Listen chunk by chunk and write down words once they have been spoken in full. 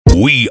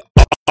We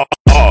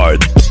are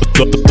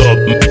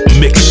the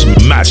Mix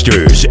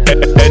Masters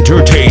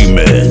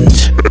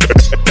Entertainment.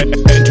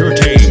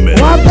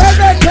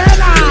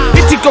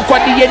 Itiko kwa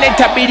DNA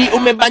tabiri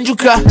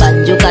umebanjuka.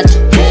 Banjuka.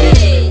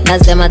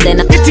 Nasema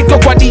tena. Itiko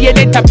kwa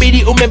DNA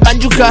tabiri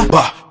umebanjuka.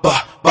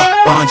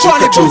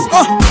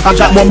 I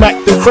got more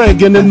Mac than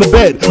Craig and in the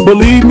bed.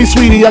 Believe me,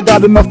 sweetie, I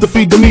got enough to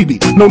feed the needy.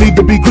 No need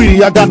to be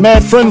greedy. I got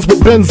mad friends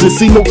with Benzes.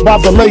 See no by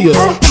the layers.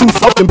 True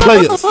fucking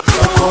players.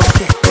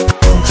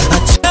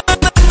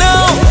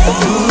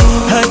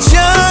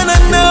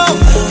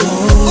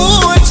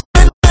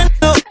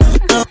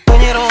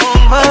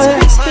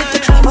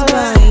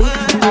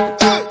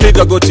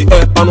 Goti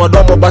anwa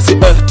domo basi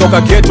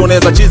toka geto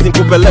neza chizi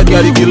nkupeleke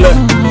aligile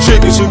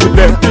shiki shiki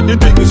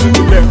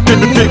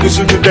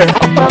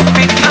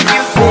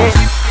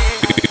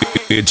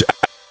It's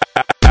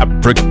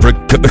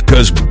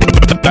Africa's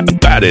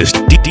baddest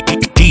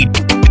DJ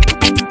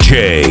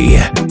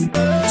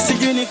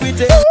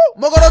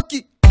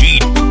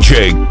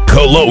DJ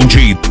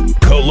Kalonji,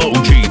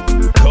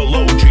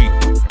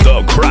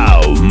 the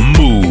crowd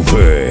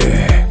mover.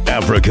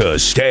 Africa,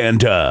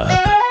 stand up.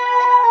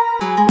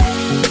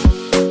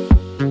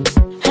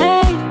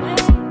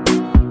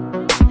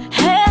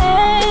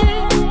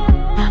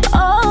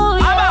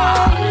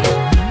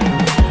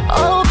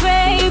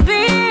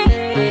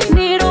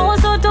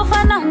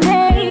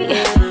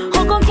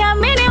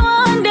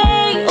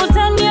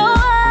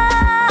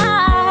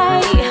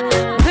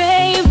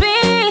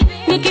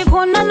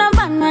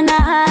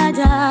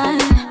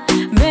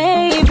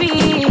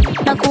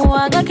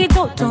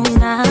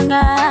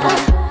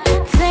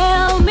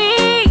 Tell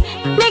me,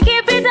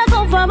 nikipita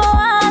kwa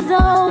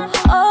mawazo.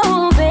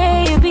 Oh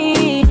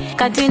baby,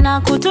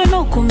 katina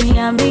kutunuku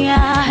mia mia.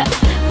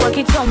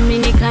 Wakitomi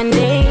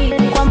nikande,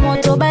 kwa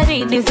moto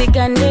baridi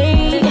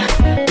zigande.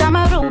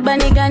 Kama ruba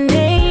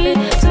nigande,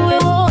 tuwe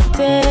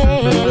wote.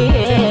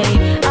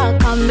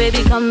 Come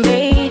baby, come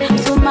baby,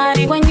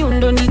 sumari kwa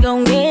nyundo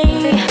nigaunge.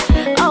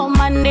 Oh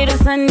Monday to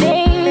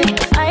Sunday,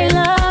 I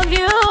love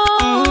you.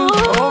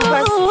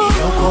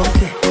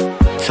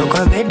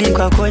 Kwa bedi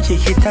kwa kochi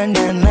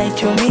kitanda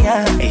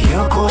naitumia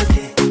hiyo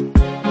kote.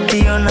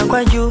 Kiona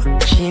kwa juu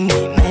chini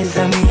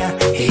naizamia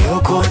hiyo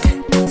kote.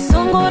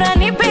 Sungura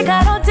nipe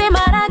karoti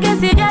marage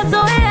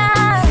sijazoea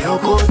hiyo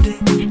kote.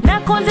 Na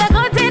kunja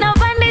kote na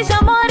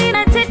pandisha mori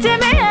na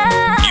tetemea.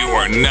 You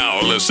are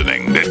now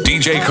listening to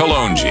DJ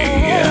Kalonji.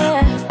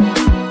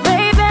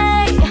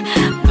 Baby,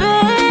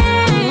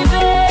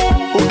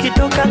 baby.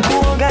 Ukitoka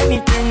kuoga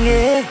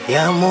nitenge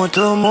ya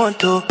moto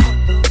moto.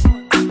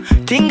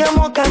 Tinga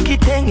moka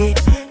kitenge,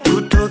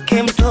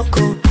 tutoke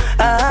mtoko.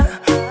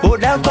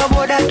 Boda kwa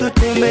boda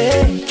tutembe,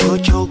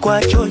 chocho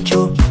kwa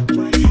chocho.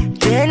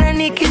 Tena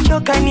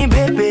nikichoka ni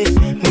bebe,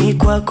 mi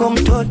kwako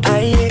mtoto.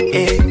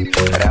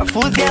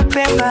 Rafuzi ya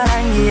pemba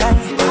rangi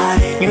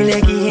rangi,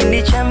 nywele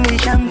kihindi chambi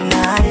chambi.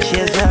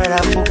 Cheza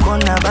rafu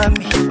kona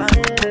bambi,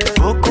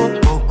 boko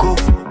boko.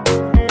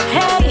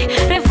 Hey,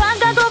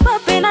 refanga kopa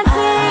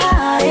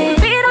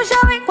penalty. Viru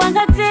shawi kwa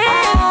ngati.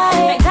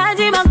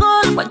 Netaji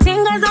magol kwa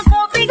tinga za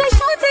kupiga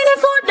shoti ni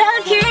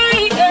kudaki.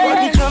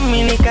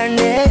 Wakichomi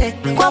nikande,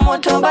 kwa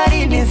moto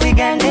baridi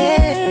zigande.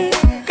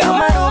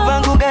 Kama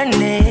roba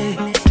ngugane,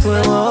 tuwe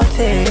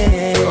wote.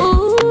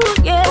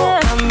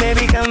 Come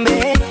baby, come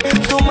baby,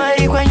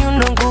 sumari kwa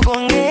nyundo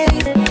ngugonge.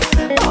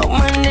 Oh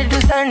Monday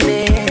to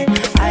Sunday,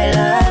 I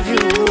love you.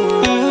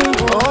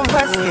 Oh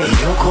basi,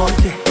 hiyo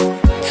kote.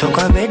 So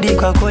kwa bedi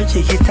kwa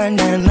kochi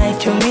kitanda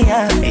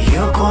naitumia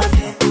hiyo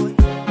kote.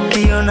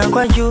 Kiona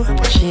kwa juu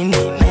chini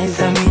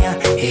naizamia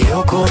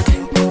hiyo kote.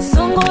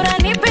 Sungura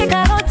nipe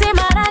karoti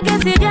marage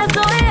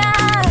sijazoea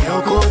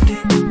hiyo kote.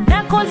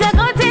 Na kunja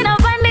kote na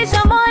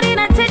pandisha mori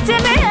na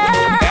tetemea.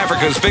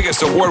 Africa's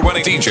biggest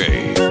award-winning DJ,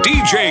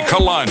 DJ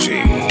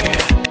Kalonji.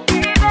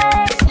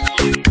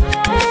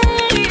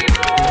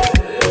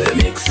 The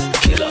Mix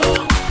Killer.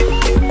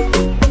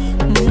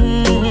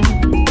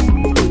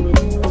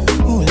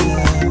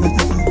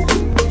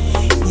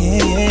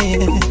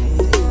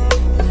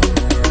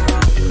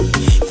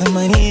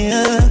 Thamani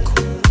yako,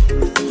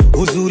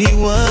 uzuri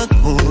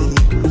wako,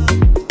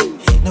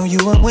 na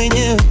ujua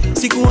mwenyewe,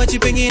 sikuwachi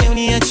pengine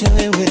uniache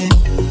wewe.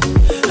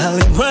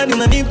 Alimradi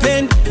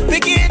unanipenda,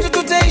 peke yetu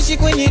tutaishi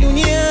kwenye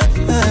dunia.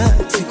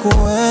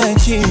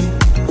 Sikuwachi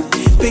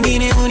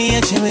pengine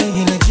uniache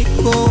wewe, na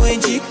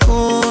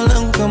jiko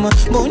langu kama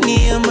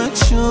mboni ya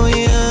macho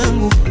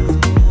yangu.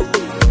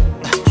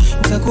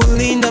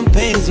 Nitakulinda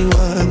mpenzi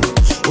wangu,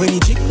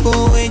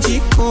 we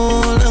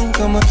jiko langu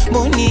kama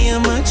mboni ya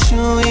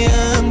macho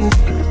yangu.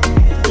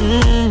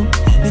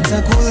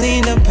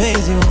 Nitakulinda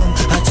mpenzi wangu.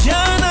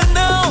 Achana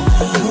nao,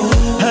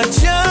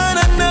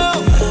 achana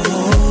nao,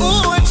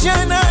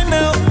 achana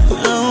nao.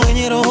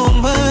 Wenye roho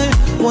mbaya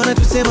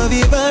wanatusema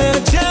vibaya.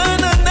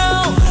 Achana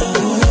nao,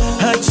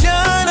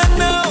 achana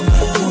nao,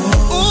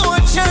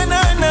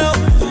 achana nao.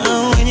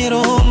 Wenye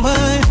roho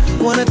mbaya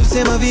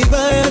wanatusema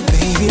vibaya.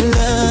 Baby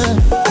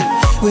love,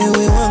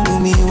 wewe wangu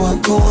mi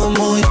wako wa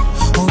moyo.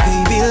 Oh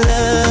baby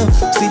love,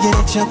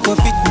 sijacha kwa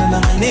fitna na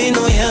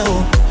maneno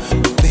yao.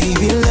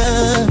 Baby love,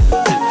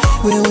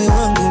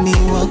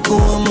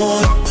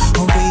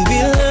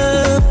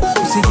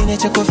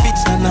 Usijeniacha kwa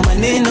fitna na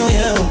maneno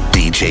yao.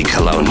 DJ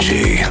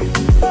Kalonji.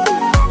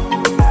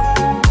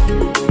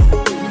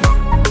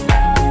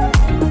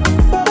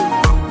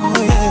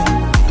 Oh yeah.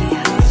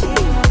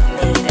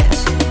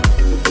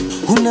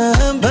 Una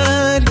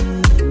habari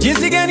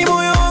jinsi gani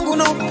moyo wangu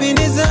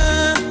unaupendeza.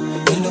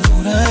 Wendo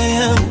furaha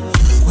yangu,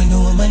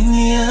 wendo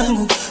amani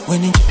yangu,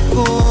 wendo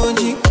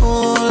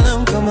jiko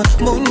langu kama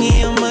mboni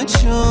ya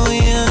macho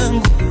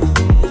yangu.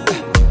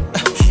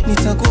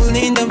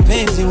 Nitakulinda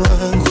mpenzi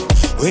wangu,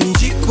 weni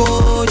jiko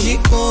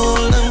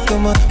langu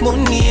kama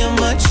mboni ya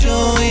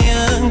macho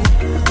yangu.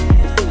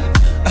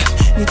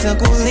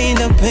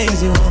 Nitakulinda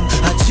mpenzi wangu,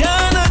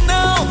 achana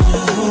nao,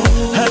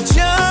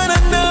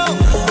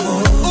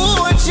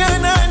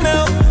 uachana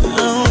nao.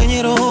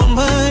 Wenye roho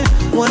mbaya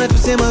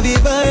wanatusema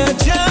vibaya,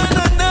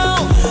 achana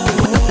nao,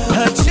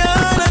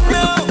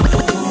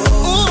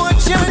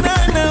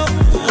 uachana nao.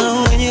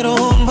 Wenye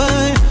roho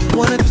mbaya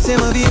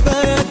wanatusema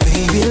vibaya.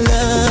 Baby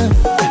love,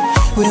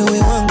 wewe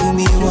wangu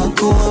mi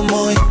wako wa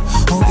moyo.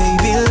 Oh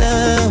baby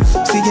love,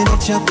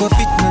 usijeniacha kwa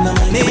fitna na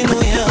maneno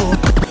yao.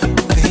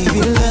 Baby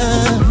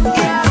love,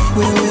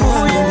 wewe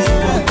wangu mi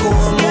wako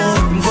wa moyo.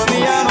 Baby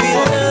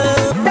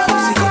love,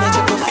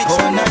 usijeniacha kwa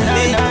fitna na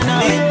maneno.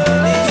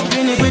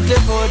 Sipini kwite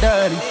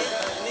hodari,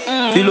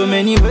 vile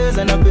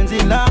umeniweza na penzi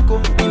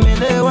lako,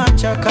 nimelewa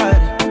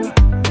chakari.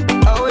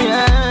 Oh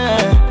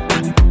yeah,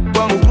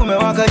 kwangu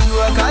kumewaka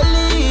jua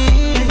kali,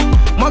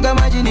 mwaga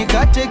maji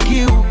nikate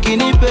kiu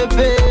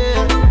kinipepe.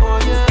 Oh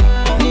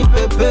yeah,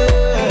 nipepe.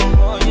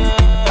 Oh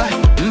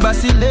yeah,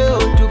 basi leo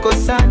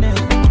tukosane,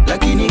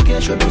 lakini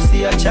kesho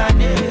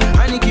tusiachane.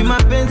 Hani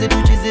kimapenzi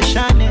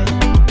tuchizishane,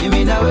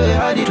 mimi na wewe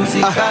hadi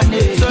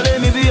tusikane. So let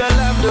me be your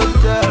love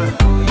doctor.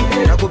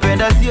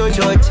 Nakupenda sio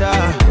chocha,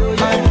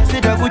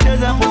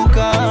 sitakucheza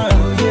mbuka.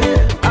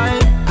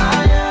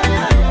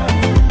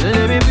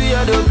 Let me be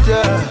your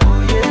doctor.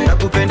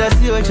 Nakupenda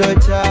sio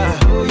chocha,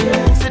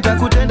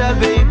 sitakutenda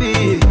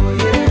baby.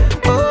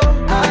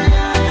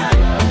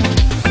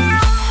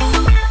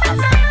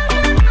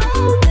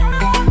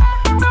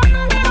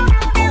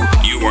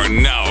 You are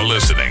now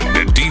listening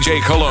to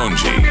DJ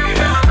Kalonji.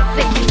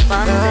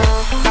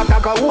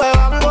 Nataka uwe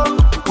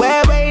wangu,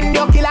 wewe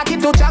ndio kila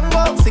kitu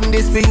changu. Sing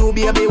this for you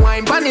baby,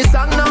 wine pan this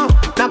song now.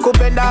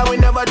 Nakupenda we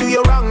never do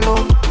you wrong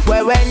no.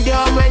 Wewe ndio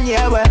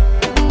mwenyewe,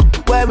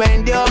 wewe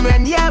ndio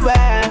mwenyewe.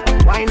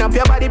 Wine up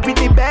your body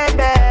pretty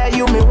baby,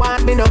 you me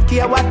want me no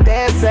care what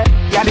they say.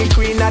 You're the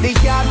queen of the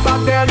yard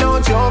but girl no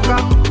joker.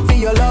 For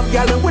your love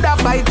girl we woulda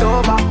fight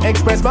over.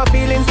 Express my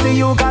feelings to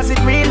you cause it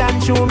real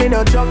and true. Me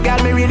no drunk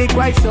girl, me really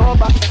quite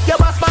sober. You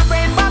bust my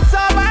brain box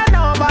over and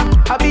over.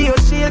 I be your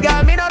shield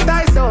girl, me no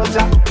tie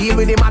soldier.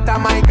 Even the matter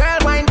my girl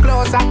wine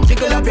closer.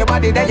 Jiggle up your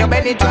body then you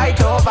bend it right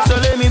over. So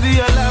let me be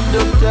your love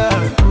doctor.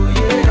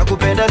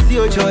 Nakupenda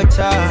sio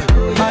chocha,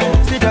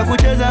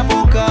 sitakucheza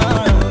mbuka.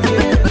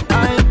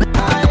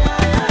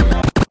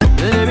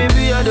 Let me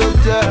be your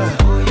doctor.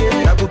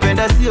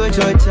 Nakupenda sio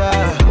chocha,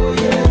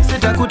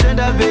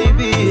 sitakutenda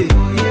baby.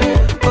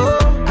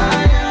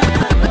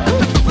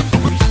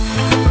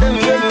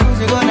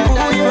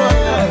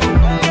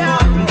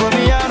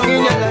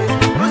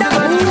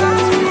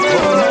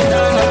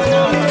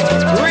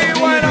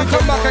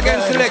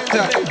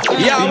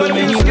 Yeah, when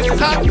the music is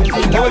hot,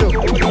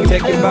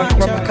 take it back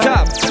from the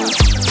top.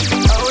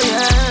 Oh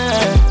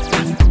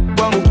yeah,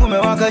 kwangu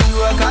kumewaka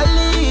jua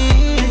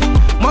kali,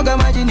 mwaga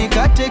maji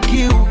nikate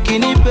kiu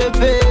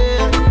kinipepe.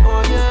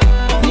 Oh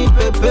yeah,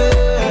 nipepe.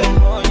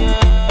 Oh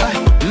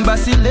yeah,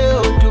 basi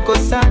leo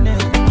tukosane,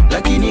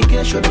 lakini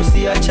kesho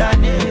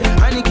tusiachane.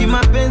 Hani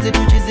kimapenzi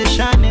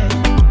tuchizishane,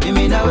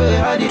 mimi na wewe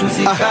hadi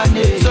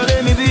tusikane. So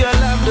let me be your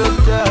love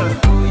doctor.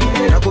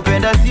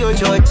 Nakupenda sio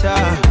chocha,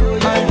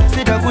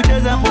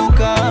 sitakucheza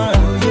mbuka.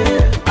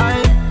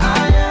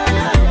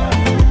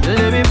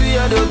 Let me be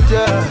your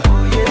doctor.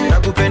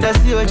 Nakupenda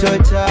sio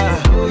chocha,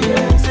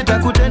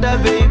 sitakutenda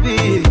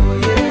baby.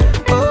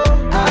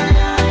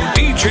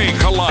 DJ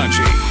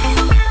Kalonji.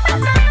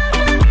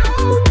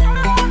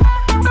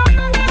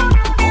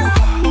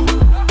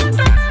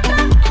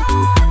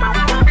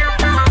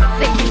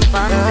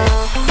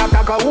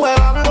 Nataka uwe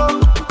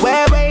wangu,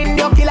 wewe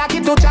ndio kila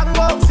kitu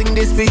changu. Sing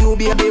this for you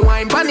baby,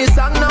 wine pan this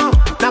song now.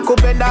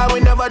 Nakupenda we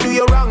never do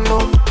you wrong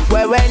no.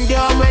 Wewe ndio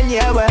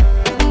mwenyewe,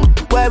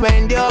 wewe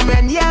ndio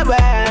mwenyewe.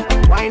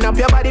 Wine up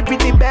your body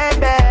pretty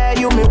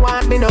baby, you me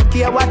want me no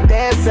care what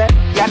they say.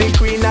 You're the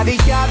queen of the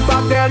yard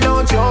but girl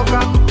no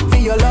joker. For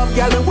your love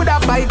girl we woulda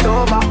fight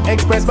over.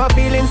 Express my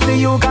feelings to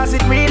you cause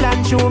it real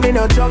and true. Me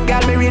no drunk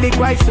girl, me really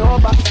quite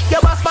sober. You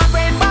bust my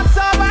brain box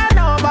over and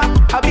over.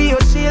 I be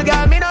your shield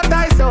girl, me no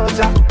tie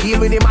soldier.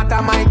 Even the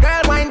matter my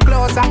girl wine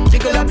closer.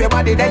 Jiggle up your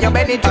body then you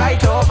bend it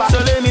right over. So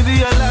let me be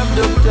your love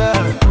doctor.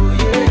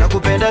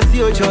 Nakupenda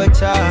sio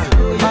chocha,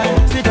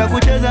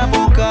 sitakucheza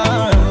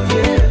mbuka.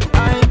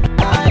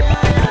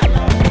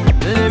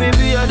 Let me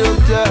be your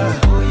doctor.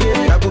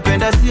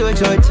 Nakupenda sio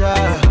chocha,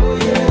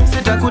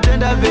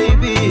 sitakutenda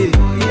baby.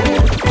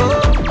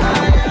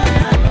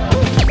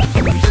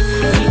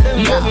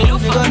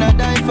 Who's gonna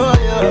die for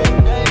you?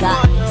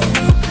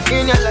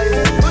 In your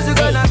life, who's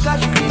gonna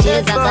catch me?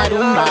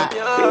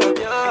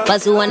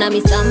 pasua na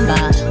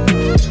misamba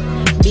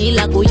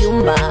bila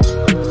kuyumba,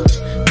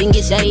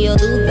 tingisha hiyo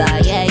dhudha,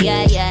 yeah,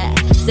 yeah, yeah.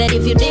 Said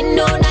if you didn't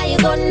know, now you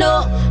gon'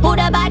 know. Who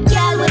the bad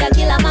girl with a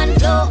killer man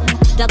flow.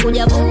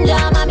 Takuja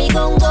vunja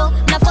mamigongo,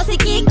 na fosi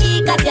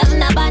kiki kati ya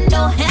mna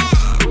bando, hey.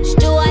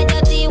 Shtua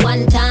joti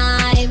one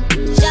time,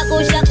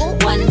 shaku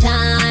shaku one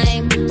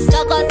time,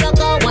 soko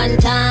soko one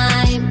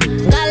time,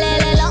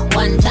 galelelo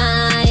one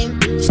time.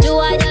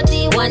 Shtua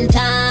joti one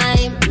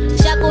time,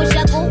 shaku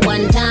shaku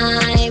one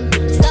time,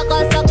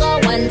 soko soko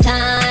one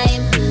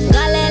time,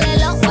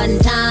 galelelo one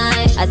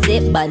time.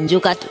 Ase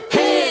banjuka tu,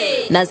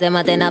 hey.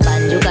 Nasema tena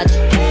banjuka tu,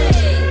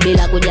 hey.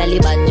 Bila kujali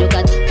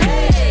banjuka tu,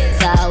 hey.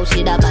 Sahau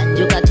shida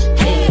banjuka tu,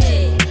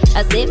 hey.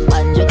 Ase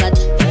banjuka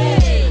tu,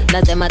 hey.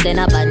 Nasema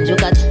tena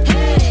banjuka tu,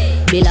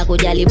 hey. Bila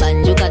kujali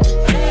banjuka tu,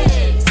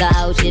 hey.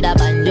 Sahau shida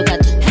banjuka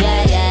tu,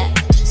 yeah, yeah.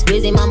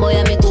 Squeezy mambo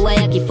yamekuwa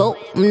ya kifo,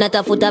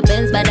 mnatafuta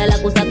pens badala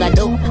kusaka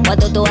do.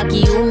 Watoto wa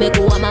kiume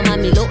kuwa mama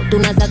milo,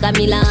 tunasaka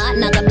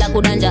milana kabla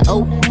kudanja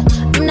oh.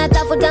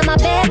 Mnatafuta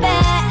mabebe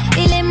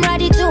ili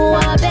mradi tu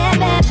wa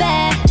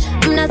bebebe,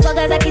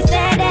 mnaswaga za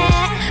kisede,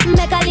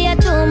 mmekalia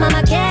tu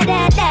mama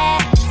kedede.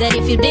 Said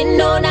if you didn't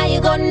know, now you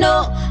gon'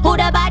 know. Who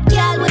the bad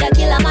girl with a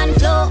killer man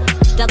flow.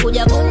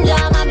 Takuja vunja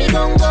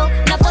mamigongo,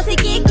 na fosi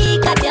kiki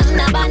kati ya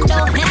mna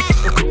bando,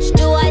 hey.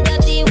 Shtua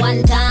joti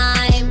one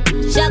time,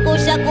 shaku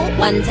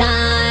shaku one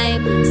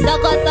time,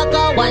 soko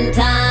soko one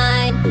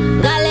time,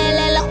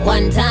 galelelo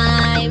one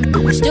time.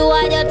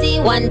 Shtua joti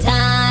one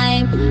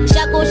time,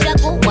 shaku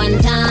shaku one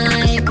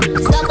time,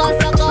 soko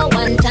soko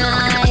one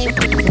time,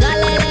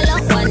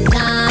 galelelo one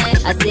time.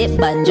 Ase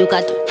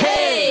banjuka tu,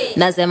 hey.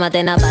 Nasema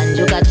tena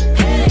banjuka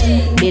tu,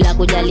 hey. Bila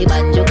kujali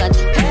banjuka tu,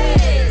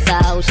 hey.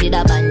 Sahau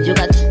shida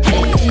banjuka tu,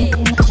 hey.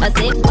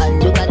 Ase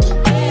banjuka tu,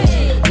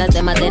 hey.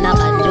 Nasema tena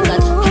banjuka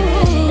tu,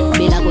 hey.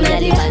 Bila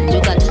kujali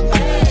banjuka tu,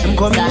 hey.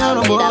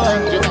 Sahau shida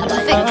banjuka tu,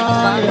 hey.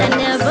 I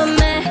never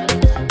met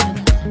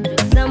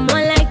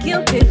someone like you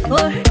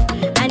before.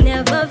 I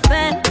never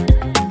felt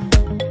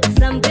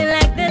something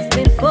like this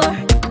before.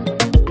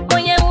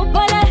 Mwenye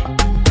upole,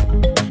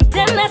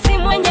 tena si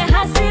mwenye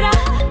hasira,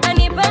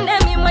 anipende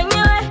mi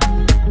mwenyewe,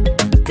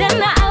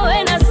 tena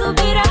awe na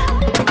subira.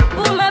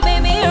 Put my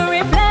baby in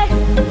replay,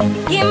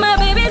 give my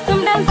baby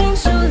some dancing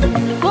shoes.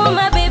 Put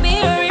my baby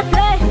in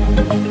replay,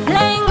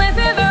 playing my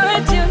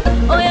favorite tune.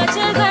 Oh yeah,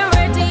 cheza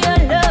radio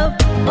love,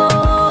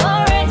 oh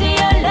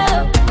radio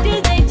love.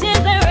 DJ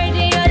cheza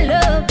radio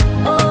love,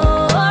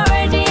 oh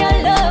radio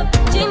love.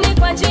 Chini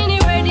kwa chini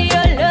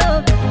radio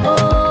love,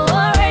 oh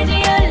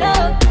radio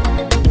love.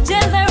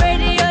 Cheza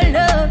radio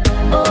love,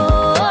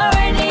 oh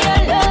radio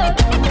love.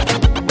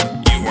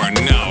 You are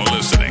now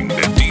listening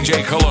to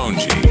DJ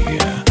Kalonji.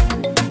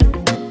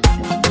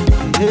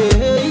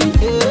 Hey,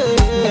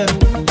 yeah.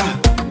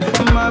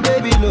 My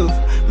baby love,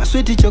 my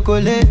sweetie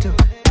chocolate.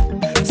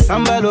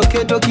 Samba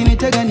loketo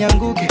kinitega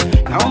nianguke,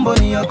 naomba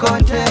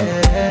niokote.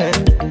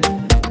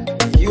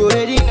 You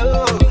already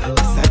know,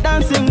 it's a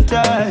dancing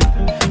time.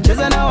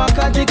 Cheza na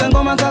wakati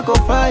kangoma kako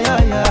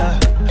fire, yeah.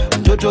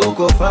 Mtoto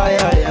uko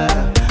fire,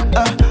 yeah.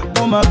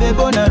 Oh my baby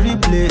on a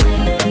replay.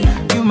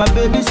 Give my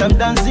baby some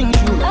dancing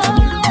shoes.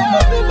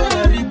 My baby on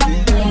a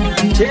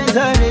replay.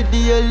 Cheza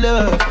radio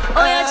love.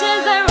 Oh yeah,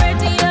 cheza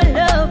radio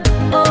love,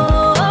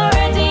 oh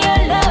radio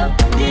love.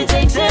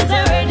 DJ cheza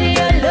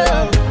radio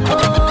love,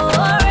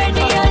 oh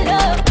radio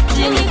love.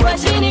 Chini kwa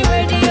chini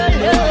radio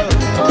love,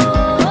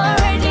 oh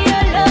radio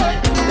love.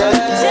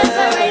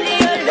 Cheza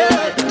radio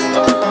love,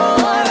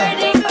 oh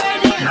radio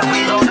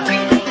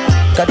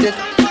Katika,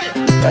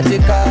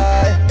 katika,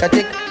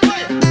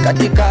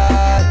 katika,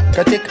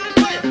 katika,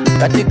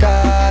 katika.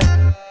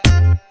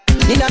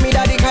 Nina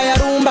midadi kaya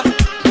rumba,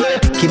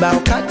 kibao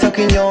kata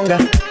kinyonga,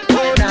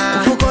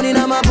 mfukoni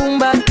na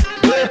mabumba,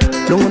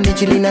 lungundi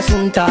chili na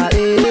sunta,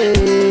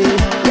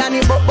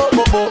 yani bo bo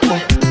bo bo bo,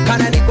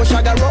 kana niko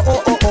shagaro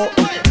oh oh oh,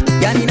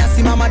 yani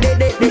nasimama de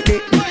de de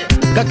de,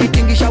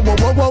 kakitingisha wo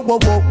wo wo wo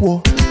wo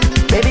wo.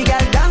 Baby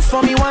girl dance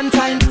for me one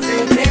time,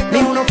 ni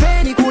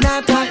unofeni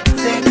kunata,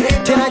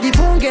 tena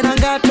jifunge na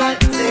ngata,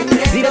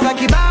 zile za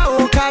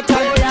kibao kata.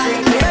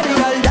 Baby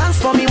girl dance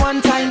for me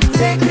one time,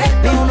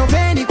 ni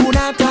unofeni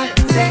kunata,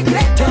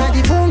 tena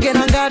jifunge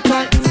na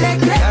ngata.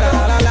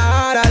 La la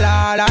la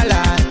la la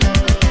la.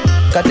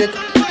 Katika,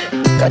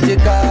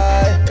 katika,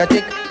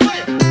 katika,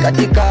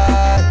 katika,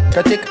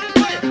 katika,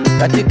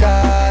 katika,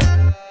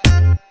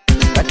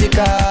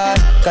 katika,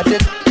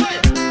 katika,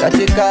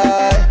 katika,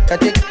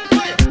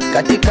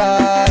 katika,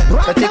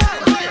 katika,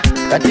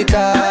 katika.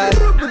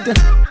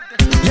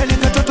 Yani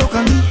katoto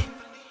kami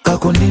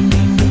kako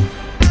ndindindi,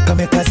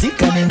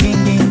 kamekazika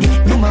nindindindi,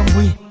 nyuma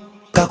mbwi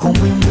kako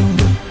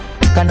mbwimbwimbi,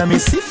 kana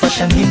misifa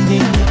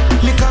shangindindi,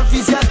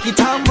 likavizia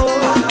kitambo,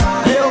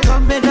 leo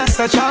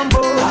kambenasa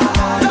chambo,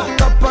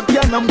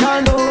 kapakia na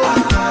mgando,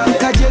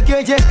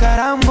 kajegeje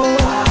karambo,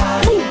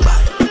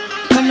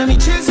 kana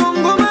michezo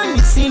ngoma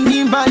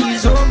misindi mbali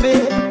zombe,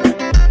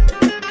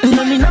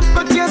 na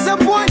minampatia za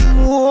bwani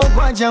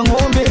muogwa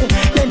jangombe.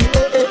 Yani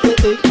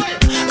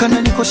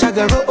kana niko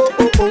shagaro oh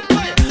oh oh,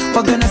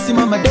 pagana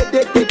simama de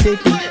de de de,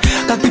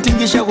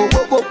 kakitingisha wo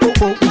wo wo.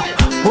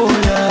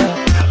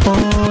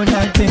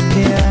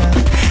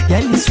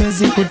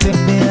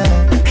 kutembea,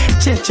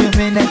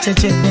 chechemea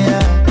chechemea,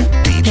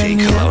 DJ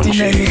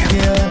Kalonji.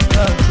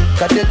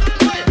 Katika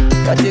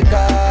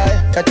katika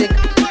katika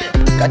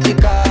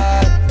katika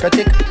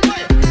katika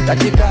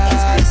katika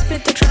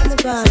Spit the drama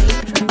bomb.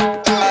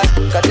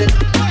 katika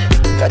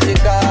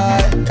katika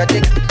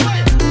katika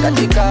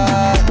katika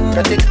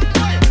katika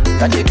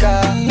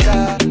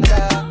katika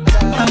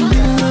I'm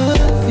in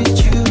love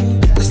with you.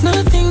 There's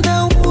nothing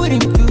that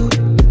wouldn't do.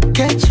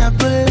 Catch a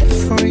bullet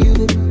for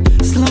you,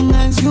 as long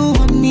as you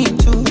want me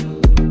to.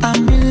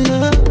 I'm in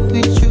love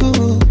with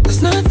you.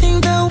 There's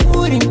nothing that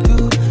wouldn't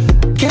do.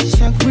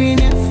 Catch a green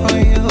for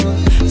you,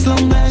 as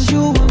long as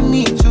you want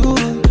me to.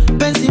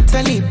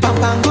 Benzitali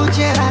papa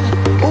ngojera,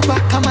 uba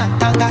kama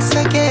tanga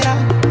segera.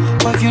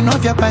 Kwa viuno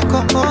vya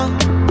paikoko,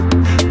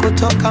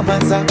 kutoka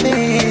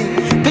Manzabe.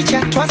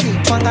 Picha twazi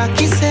twanga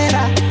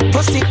kisera,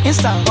 posti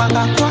insta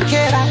wanga kwa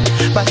kera.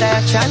 Baada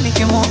ya chani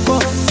kimoko,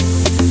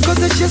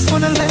 cause I just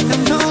wanna let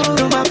them know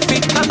I'm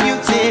African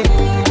beauty.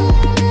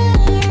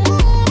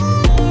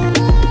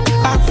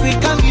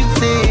 African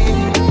beauty.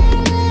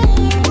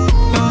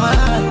 You're my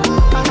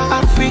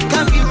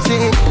African beauty.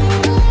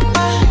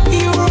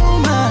 You're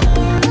my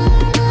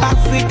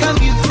African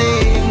beauty.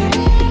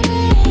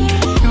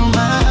 You're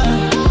my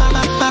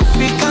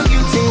African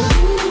beauty.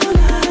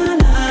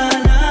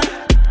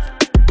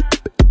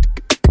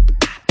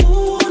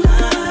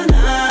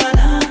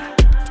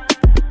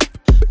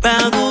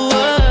 Round the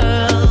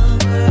world,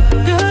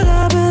 girl,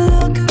 I've been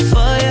looking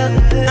for you.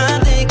 I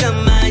think I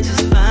might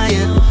just find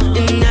you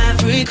in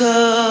Africa.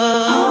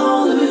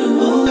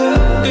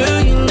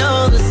 Girl, you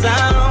know the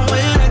sound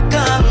when I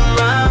come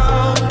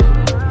around.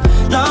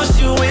 Lost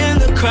you in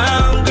the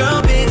crowd,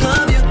 girl, pick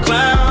up your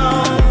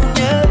crown.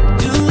 Yeah,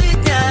 do it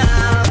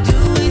now, do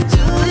it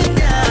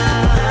now.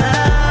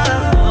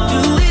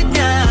 Do it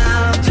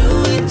now, do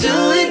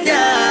it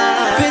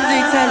now. Penzi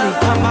tali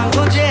kama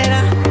ngojera,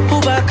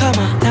 uba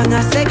kama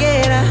tanga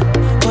segera.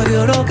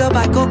 Koyoroka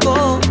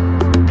bakoko,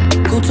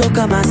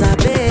 kutoka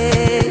Mazabe.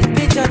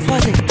 Picha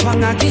twazi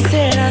twanga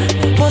kisera,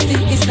 posti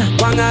insta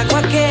wanga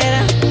kwa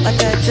kera.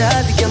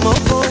 Atajabi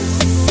kemoko,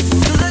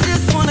 'cause I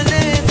just wanna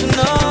let you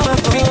know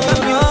African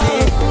beauty.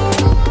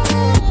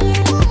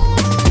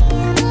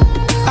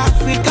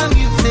 African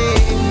beauty.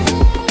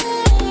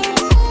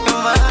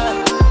 You're my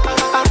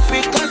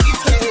African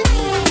beauty.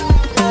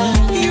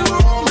 You're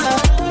my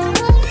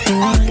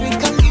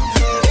African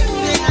beauty.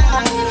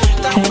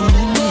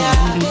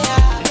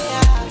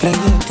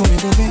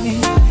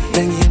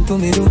 Rangi yangu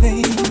mirube,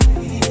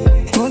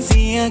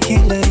 ngozi yake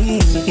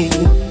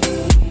laini.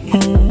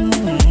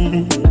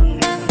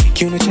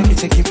 Kiuno chake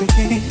cha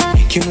kipekee,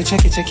 kiuno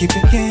chake cha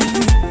kipekee,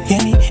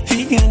 yani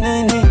figa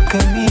nane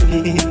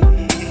kamili.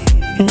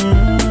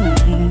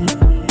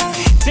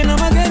 Tena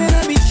magari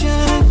na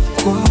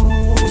bichako,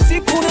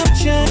 usiku na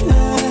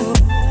mchana,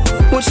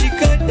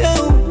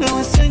 washikadau na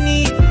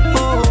wasanii.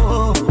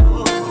 Oh,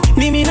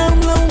 mimi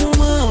namlaumu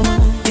mama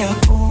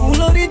yako,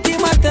 uloriti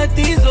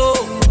matatizo.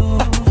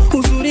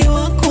 Uzuri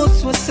wako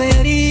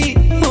swaseri.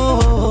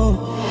 Oh,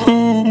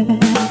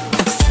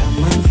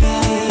 Samantha,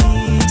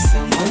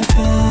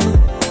 Samantha,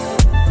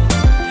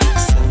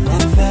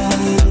 Samantha,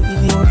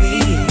 oh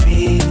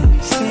baby,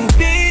 say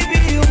baby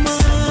you're mine.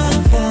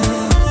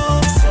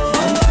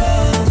 Samantha,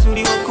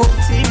 uzuri wako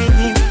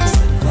timilifu.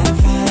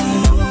 Samantha,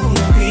 oh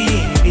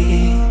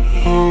baby,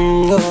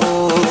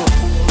 oh.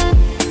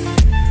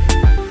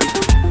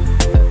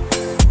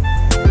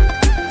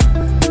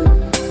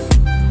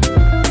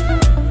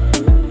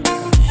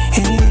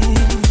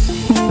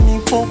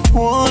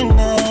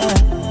 Nilipokuona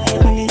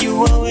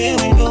nilijua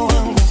wewe ndo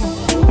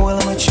wangu,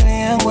 wala macho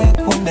yangu ya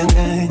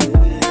kundanganya.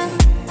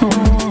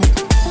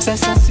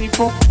 Sasa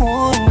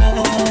sipokuona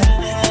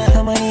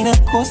kama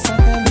ninakosa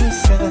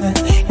kabisa,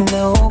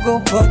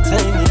 naogopa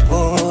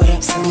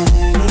utanipora.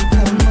 Samahani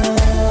kama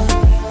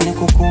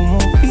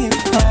nakukumbuka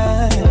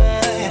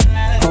vibaya.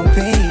 Oh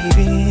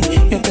baby,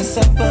 yote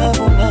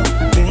sababu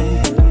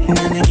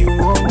nakupenda, na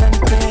najua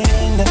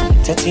unanipenda.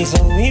 Tatizo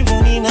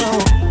hivyo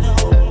ninao.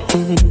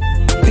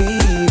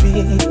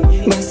 Baby,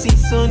 basi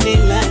sonde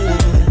lala.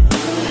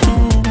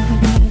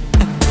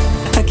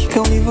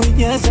 Hakika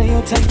ulivyojaza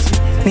hiyo taiti,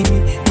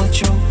 mimi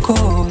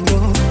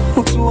machokondo,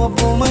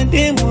 utuwapo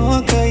mademo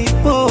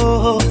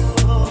wakaipo.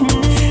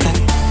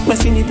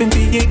 Basi nipe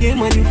mpigege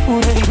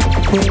manifurahi,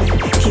 wewe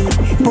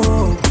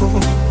kiboko,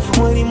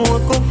 mwalimu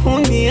wako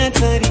fundi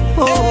hatari.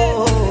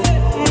 Oh,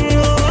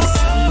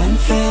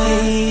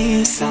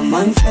 Samantha,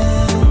 Samantha.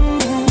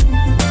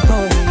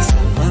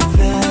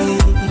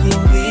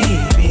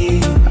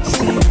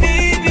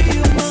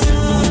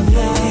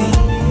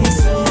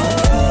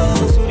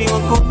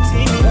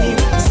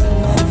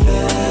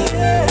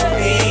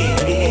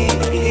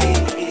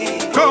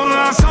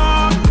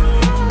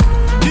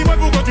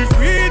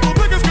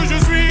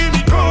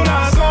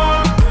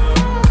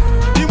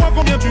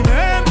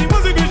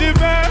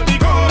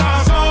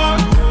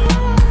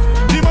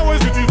 Dis-moi où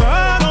est-ce que tu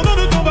vas, non, non,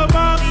 de ton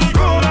papa,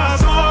 Nicolas.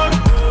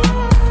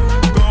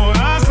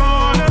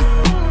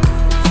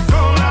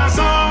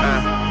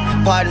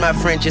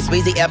 my French. It's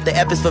Weezy F, the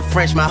F is for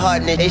French. My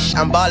heart in it, ish,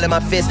 I'm balling my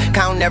fist,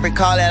 counting every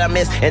call that I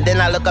miss. And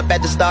then I look up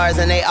at the stars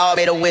and they all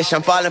made a wish.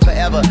 I'm falling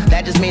forever,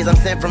 that just means I'm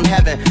sent from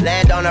heaven.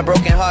 Land on a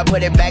broken heart,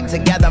 put it back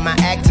together. My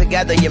act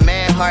together, your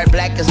man heart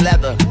black as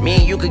leather. Me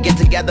and you could get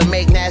together,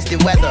 make nasty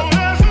weather.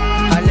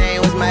 Her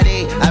name was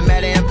Marie, I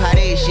met her in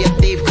Paris. She a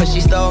thief cause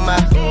she stole my.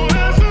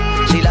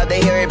 She love to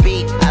hear it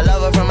beat, I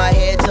love her from her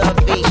head to her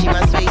feet. She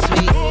my sweet,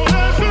 sweet.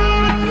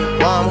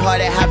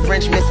 Warm-hearted, hot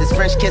French misses,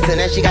 French kissing,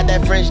 and she got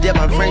that French dip.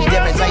 I'm French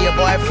dipping. Tell your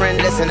boyfriend,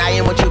 listen, I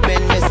ain't what you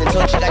been missing.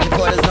 Told you got your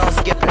cortisone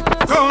skipping.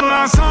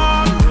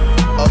 Corazon,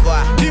 au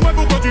revoir. Dis-moi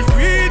pourquoi tu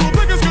fuis,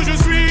 dis-moi qu'est-ce que je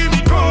suis,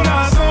 mi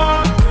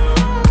corazon.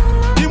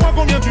 Dis-moi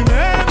combien tu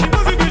m'aimes,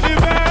 dis-moi ce que j'ai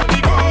fait,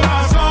 mi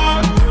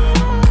corazon.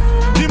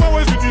 Dis-moi où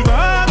est-ce que tu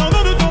vas, dans le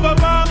nom de ton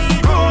papa, mi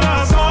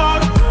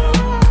corazon.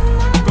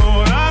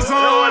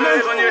 Corazon,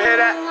 when you hear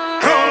that.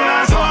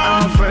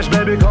 I'm fresh,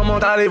 baby, come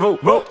on, allez-vous.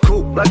 Rope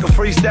cool, like a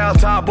freestyle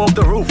top off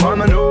the roof.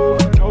 I'm a new,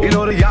 you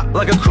know the yacht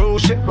like a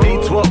cruise ship.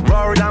 Beats what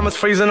Rory Diamonds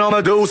freezing on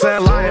my dudes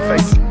and lion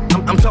face.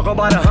 I'm talking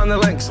about 100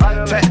 links,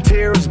 tat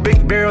tears,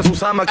 big beers,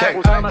 Usama cake.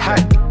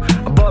 Hey,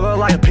 a brother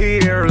like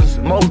peers,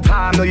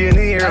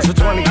 multi-millionaires for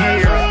 20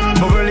 years.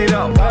 But really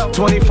though,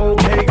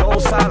 24K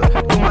gold solid,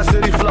 through my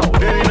city flow,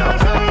 did he know?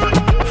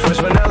 Fresh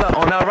vanilla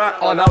on that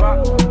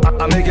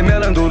rock, I make it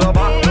melon do the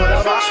bop.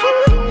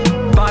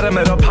 Bottom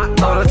of the pot,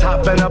 or the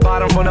top and the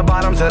bottom, from the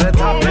bottom to the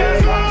top,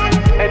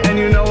 yeah. And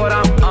you know what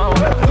I'm on,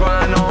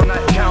 grind on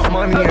that, count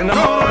money in the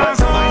morning.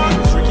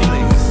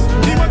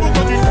 Dis-moi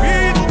pourquoi tu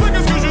fuis, dis-moi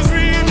qu'est-ce que je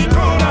suis, mi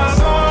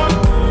corazon.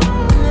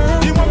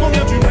 Dis-moi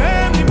combien tu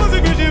m'aimes, dis-moi ce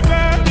que j'ai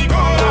fait, mi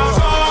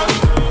corazon.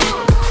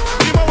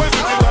 Dis-moi où est-ce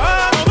que tu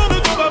vas, dans le nom de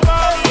ton papa,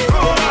 mi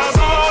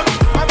corazon.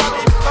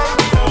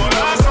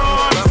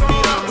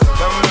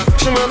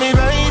 She want me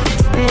right,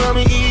 want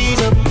me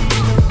ease up.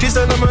 She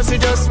said no mercy,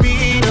 just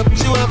speed up.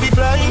 She want me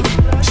fly,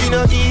 she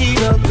not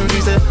ease up.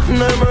 She said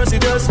no mercy,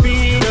 just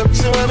speed up.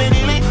 She want me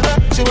nearly,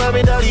 she want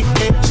me dolly,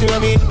 she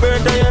want me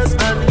bird dance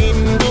and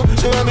Hindu.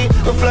 She want me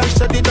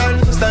flash at it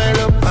and style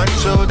up and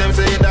show them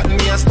say that me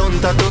a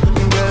stunt tattoo.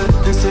 Girl,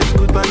 they say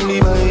good on the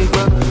bike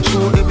back.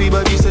 Show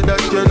everybody say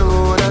that you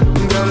know that.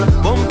 Girl,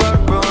 bumper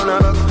round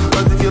and back,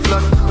 cause if you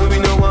flat, we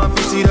no want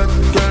to see that.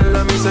 Girl,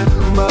 let me say,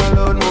 ball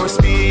out more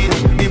speed.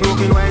 The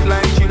broken white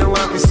line, she no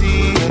want to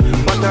see.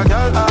 But a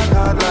girl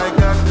hard like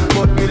that.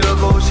 But me love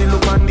how she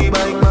look on the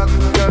bike back.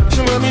 Girl,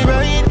 she want me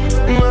ride,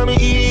 want me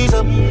ease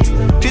up.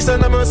 She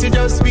said no mercy,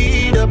 just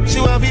speed up. She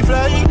want me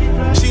fly,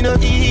 she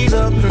not ease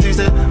up. She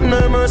said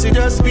no mercy,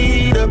 just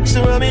speed up. She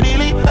want me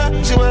nearly,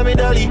 she want me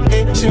dolly,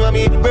 she want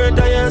me bird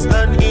dance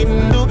and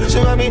Hindu. She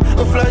want me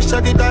flash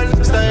at it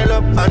and style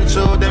up and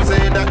show them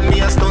say that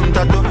me a stunt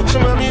tattoo. She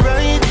want me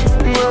ride,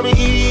 want me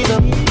ease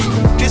up.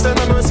 She said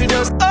no mercy,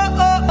 just me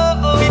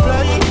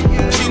fly,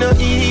 she not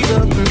ease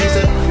up. She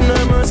said no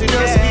mercy,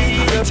 just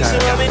speed up. She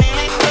want me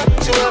nearly,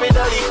 she want me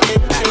dolly,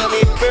 she want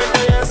me bird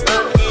dance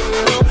and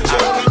Hindu. She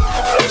want me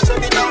flash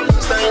at it and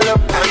style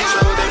up and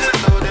show them.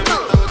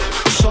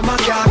 Summer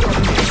garden,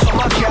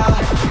 summer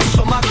garden,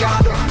 summer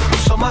garden,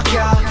 summer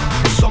garden,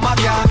 summer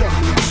garden,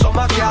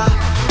 summer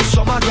garden,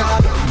 summer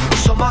garden,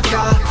 summer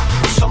garden,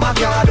 summer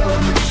garden,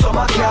 summer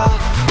garden,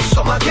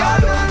 summer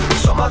garden,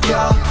 summer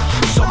garden,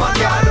 summer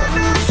garden,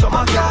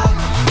 summer garden,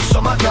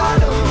 summer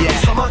garden, yeah,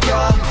 summer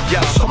garden,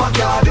 yeah, summer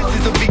garden. This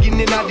is the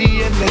beginning of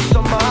the endless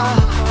summer.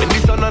 When the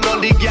sun and all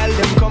the girls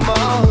them come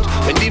out,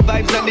 when the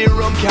vibes and the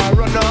rum can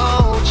run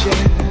out,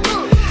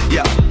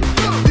 yeah, yeah.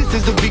 This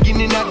is the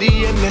beginning of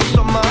the endless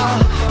summer.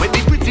 When the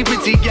pretty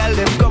girl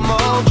them come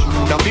out,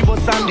 now people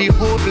stand the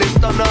whole place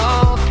turn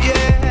up,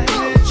 yeah.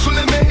 So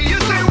let me hear you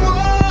say,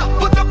 whoa,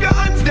 put up your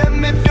hands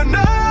them if you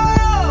know.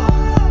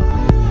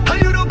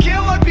 And you don't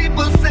care what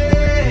people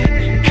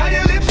say, can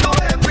you live so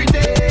every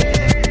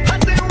day? I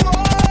say,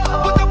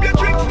 whoa, put up your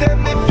drinks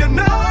them if you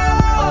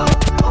know.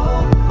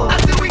 I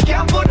say we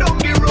can't put down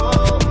the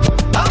road.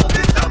 I hope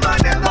this summer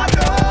never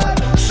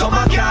done.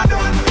 Summer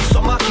garden,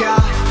 summer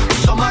garden,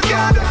 summer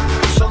garden,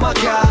 summer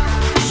garden,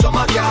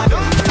 summer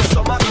garden,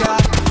 summer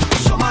garden,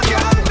 summer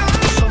garden,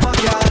 summer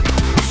garden,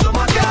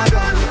 summer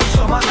garden,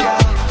 summer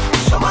garden,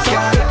 summer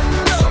garden,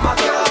 summer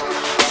garden,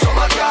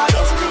 summer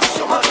garden,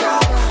 summer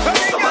garden,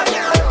 summer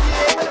garden.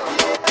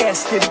 S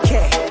to the K.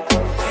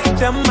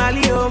 Them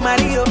Mario,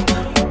 Mario.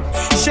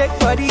 Shake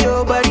body,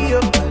 oh, body,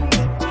 oh.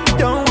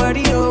 Don't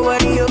worry, oh,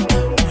 worry, oh.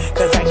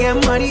 Cause I get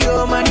money,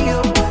 oh, money,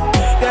 oh.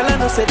 Girl, I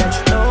know say that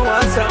you know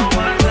what's up.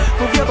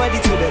 Move your body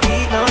to the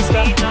beat,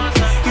 non-stop.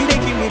 You they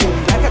keep me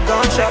doing like a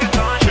gunshot.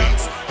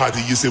 How do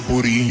you say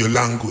booty in your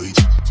language?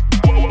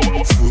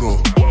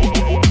 Furo,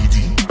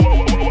 idi,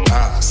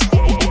 ass,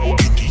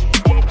 idi.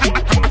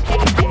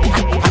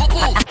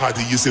 How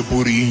do you say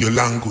booty in your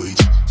language?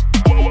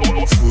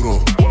 Furo,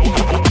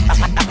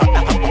 idi,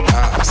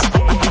 ass,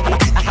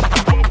 idi.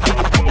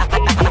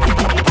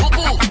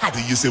 How do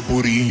you say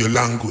booty in your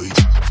language?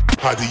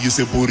 How do you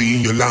say booty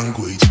in your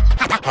language?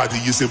 How do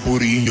you say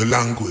booty in your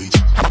language?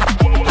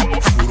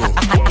 Furo,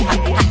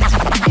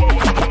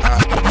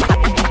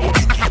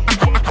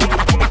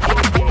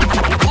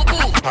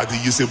 How do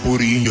you say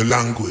booty in your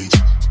language?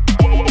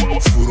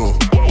 Furo,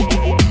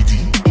 Idi,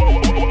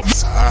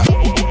 Sa,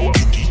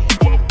 Idi.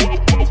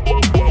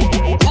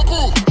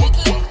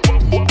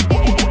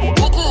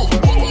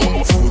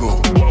 Furo,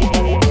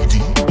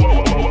 Idi,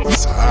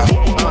 Sa,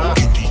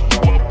 Idi.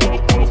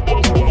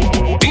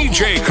 DJ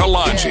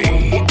Kalanji.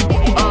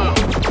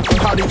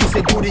 How do you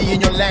say booty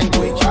in your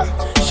language?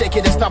 Shake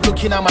it and stop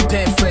looking at my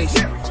damn face.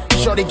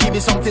 Shorty, give me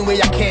something where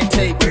I can't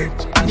take.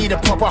 I need a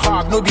proper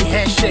hug, no be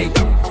handshake.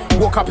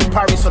 Woke up in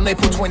Paris on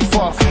April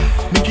 24th.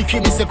 Mickey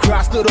keep me say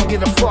cry, still don't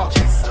give a fuck.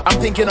 I'm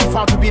thinking of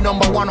how to be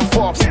number one on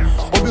Forbes.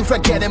 Hope you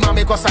forget him,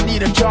 mommy, cause I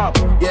need a job.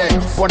 Yeah,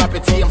 bon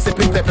appetit, I'm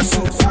sipping pepper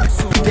soup.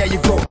 There you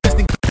go,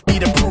 testing,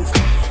 need a proof.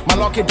 My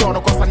lucky door,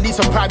 cause I need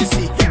some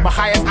privacy. My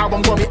highest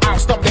album gonna be out,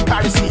 stop the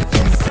piracy.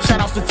 Shout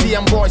outs to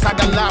TM boys, I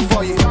got love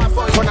for you.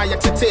 When I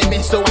entertain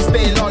me, so I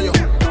stay loyal.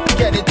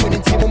 Get it to the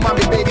team,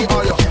 mommy, baby,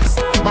 oil.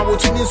 My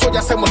routine is so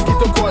just a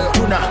mosquito coil.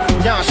 Una,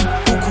 Yash,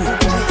 Uku,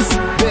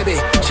 baby,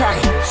 chai,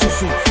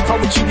 susu,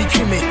 Fawu chili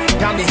kimi,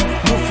 Dani,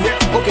 Mufu,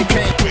 okay,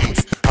 can't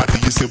wait. How do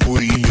you say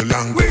booty in your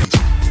language?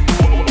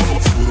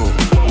 Furo,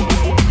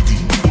 Idi,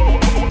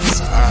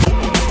 Sa,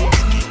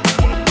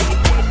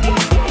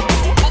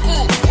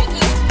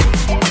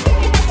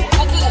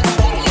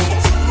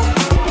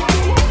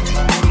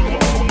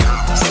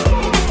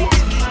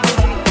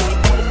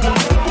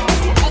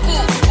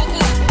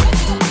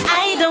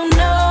 I don't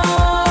know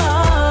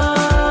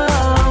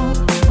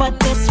what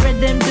this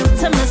rhythm do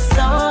to my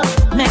soul.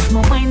 Make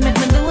my mind, make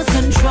me lose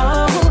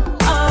control.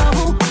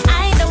 Oh,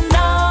 I don't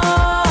know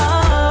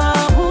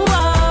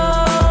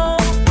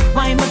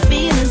why am I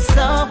feeling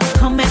so.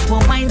 Come make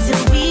my mind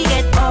till we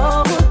get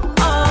old.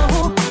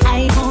 Oh,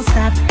 I won't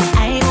stop,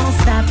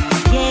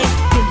 yeah,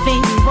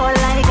 giving you all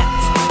I got.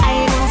 I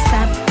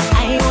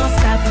won't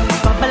stop,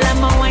 bubble on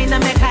my wine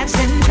and make catch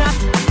and drop.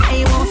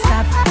 I won't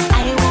stop,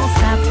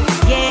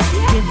 yeah,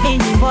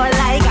 giving you all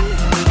I got.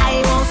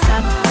 I won't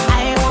stop,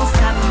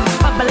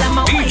 bubble on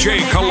my wine DJ and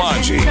make catch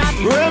Kalanji. and drop.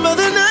 Remember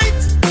the night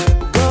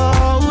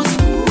goes,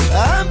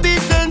 I'll be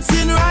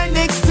dancing right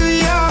next to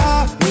you.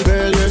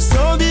 Girl, you're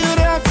so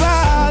beautiful.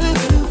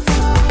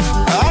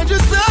 I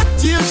just thought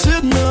you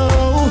should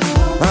know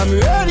I'm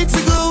ready to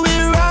go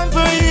around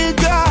for you,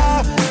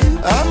 girl.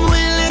 I'm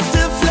willing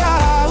to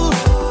fly.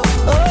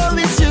 Oh,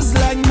 it's just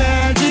like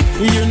magic.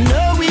 You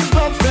know we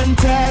both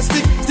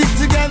fantastic. Stick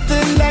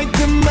together like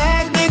a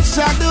magnet.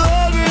 Shock the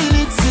whole world,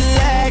 it's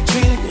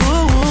electric.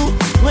 Ooh,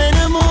 when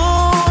I'm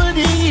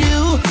holding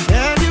you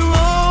and you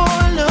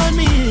roll on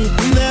me,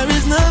 there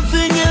is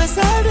nothing else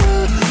I do.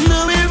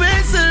 No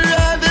erase I'd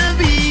rather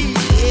be.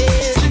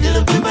 Yeah. Jiggle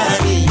up your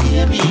body,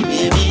 baby,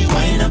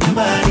 wind up your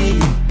body.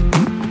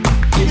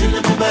 Jiggle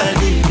up your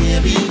body,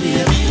 baby,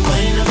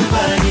 wind up your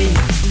body.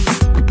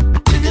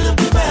 Jiggle up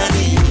your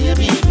body,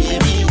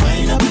 baby,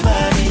 wind up your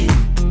body.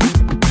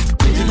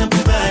 Jiggle up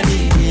your body,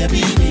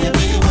 baby,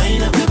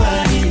 wind up your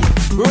body.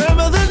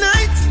 Remember the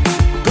night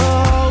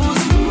goes,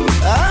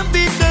 I'll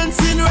be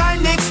dancing right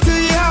next to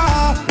you.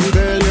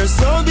 Girl, you're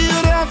so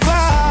beautiful.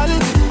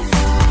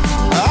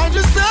 I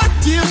just thought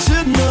you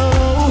should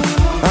know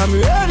I'm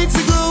ready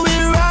to go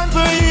around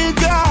for you,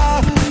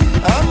 girl.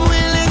 I'm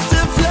willing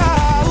to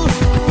fly.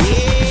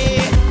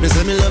 Yeah. Me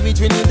say me love it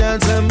when you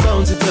dance and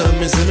bounce it up.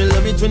 Me say me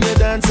love it when you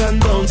dance and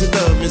bounce it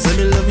up. Me say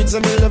me love it, say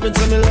me love it,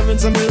 say me love it,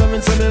 say me love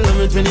it, say me love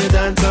it when you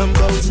dance and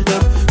bounce it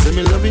up. Say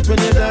me love it when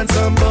you dance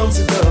and bounce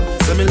it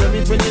up. Say me love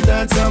it when you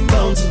dance and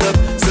bounce it up.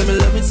 Say me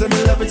love it, say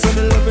me love it, say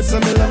me love it, say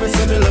me love it,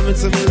 say me love it,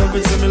 say me love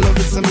it, say me love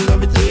it, say me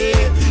love it.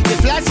 Yeah. You're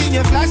flashing,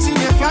 you're flashing,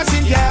 you're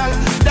flashing, girl.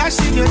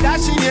 Dashing, you're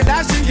dashing, you're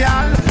dashing,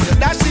 girl.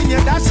 Dashing,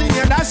 you're dashing,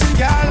 you're dashing,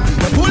 girl.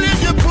 You're pulling,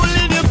 you're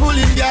pulling, you're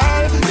pulling,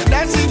 girl. You're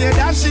dashing, you're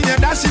dashing, you're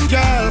dashing,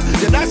 girl.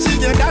 You're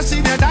dashing, you're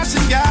dashing, you're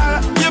dashing,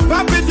 girl. You're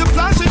popping, you're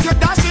flashing, you're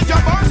dashing,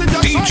 you're bouncing,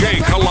 you're DJ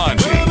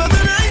Kalanji. Remember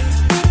the night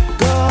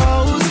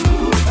goes,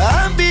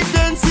 I'll be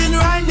dancing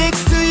right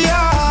next to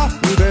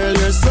you. Girl,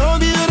 you're so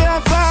beautiful.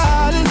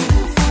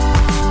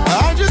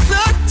 I just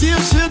thought you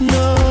should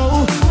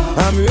know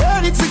I'm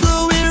ready to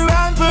go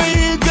around for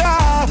you,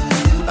 girl.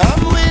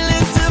 I'm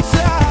willing to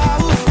fly.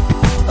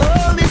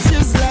 Oh, it's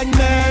just like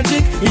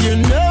magic. You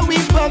know we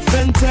both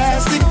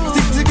fantastic.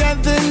 Stick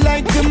together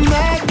like a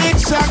magnet.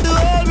 Shock the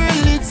whole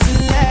world, it's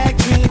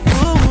electric.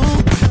 Ooh,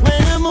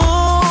 when I'm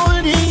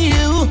holding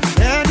you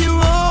and you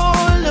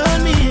roll on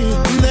me,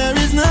 there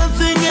is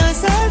nothing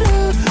else I do.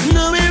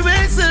 No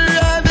erase I'd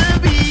rather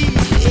be.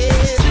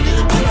 Yeah.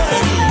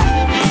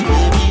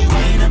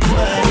 Wind up your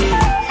body.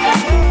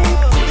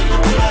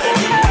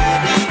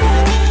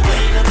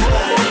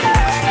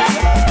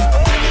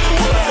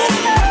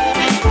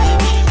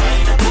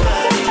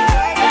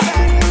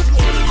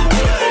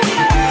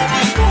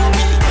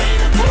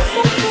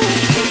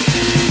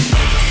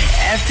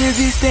 After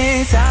these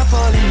days, I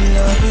fall in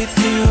love with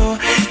you.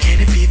 Can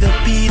it be the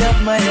beat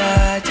of my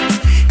heart?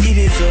 It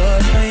is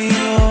all for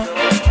you.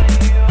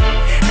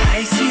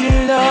 I see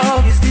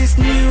love is this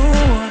new.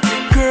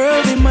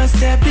 Girl, they must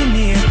have been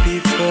here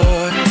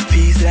before.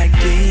 Feels like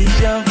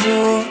deja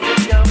vu.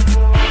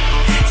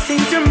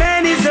 Since your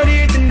man is not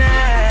here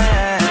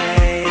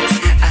tonight,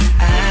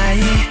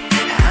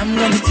 I'm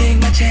gonna take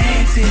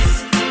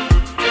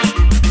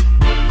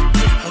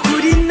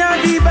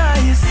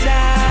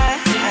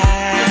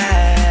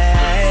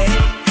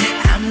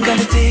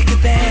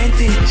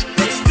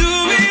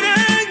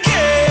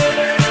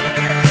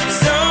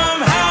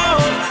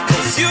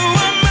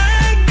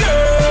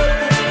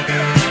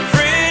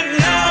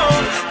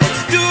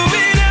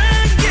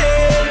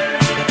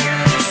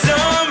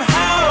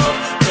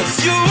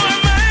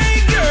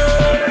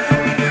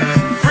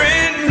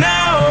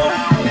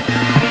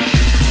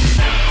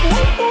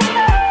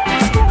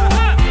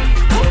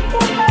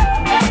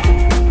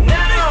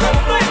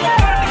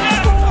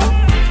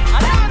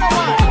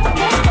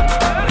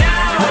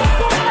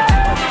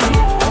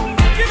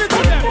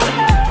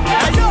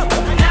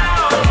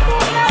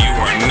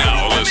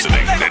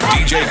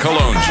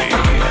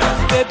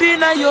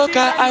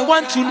Nayoka, I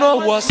want to know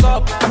what's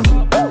up.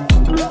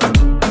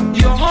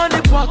 Your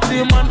honey pot,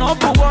 my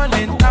number one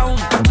in town.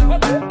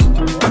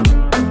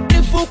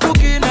 If you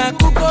cooking, I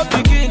cook up,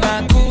 begin,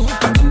 I cook.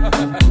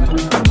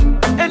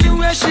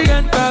 Anywhere she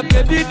enter,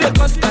 baby, they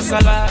cause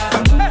casala.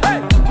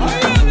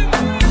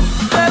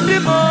 Baby,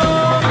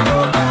 more,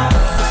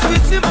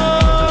 sweetie,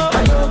 more,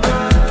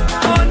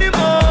 honey,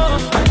 more,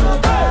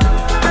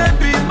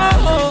 baby,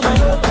 more,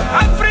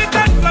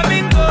 African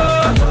flamingo,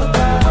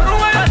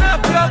 Rwanda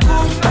plaku,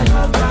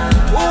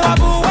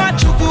 Uwabu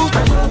wachuku,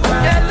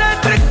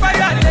 electric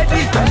fire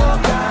lady,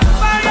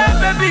 fire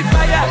baby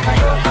fire,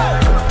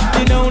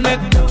 you know neck,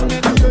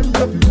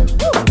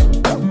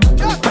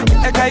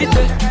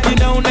 ekaite, you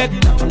know neck,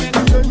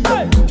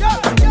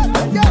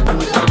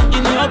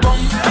 in your bum,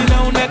 you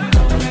know neck.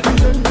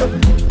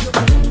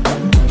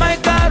 My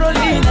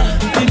Carolina,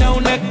 you know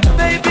neck,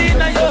 baby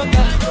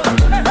Nayoka,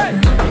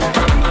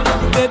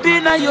 baby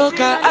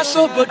Nayoka,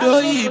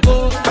 asobodo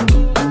ibo.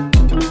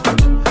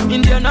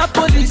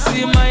 Indianapolis,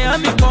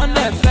 Miami,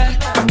 Connefe,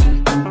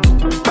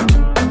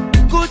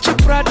 Gucci,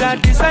 Prada,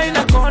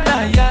 designer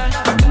corner, yeah.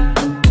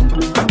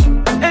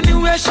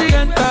 Anywhere she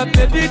enter,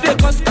 baby they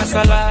cause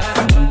casala.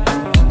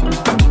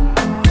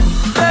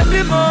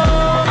 Baby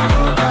more,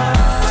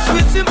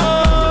 sweetie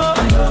more,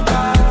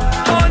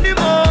 honey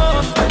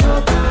more.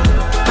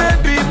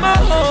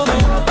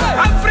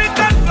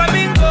 African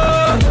flamingo,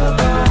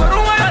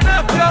 Rwanda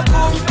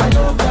plaku,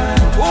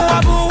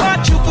 Uwabu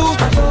wachuku,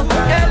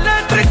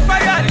 electric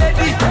fire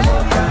lady,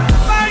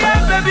 fire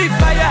baby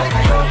fire.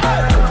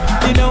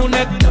 You know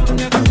neck,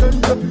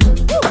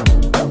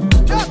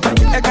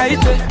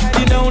 ekaite,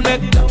 you know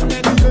neck.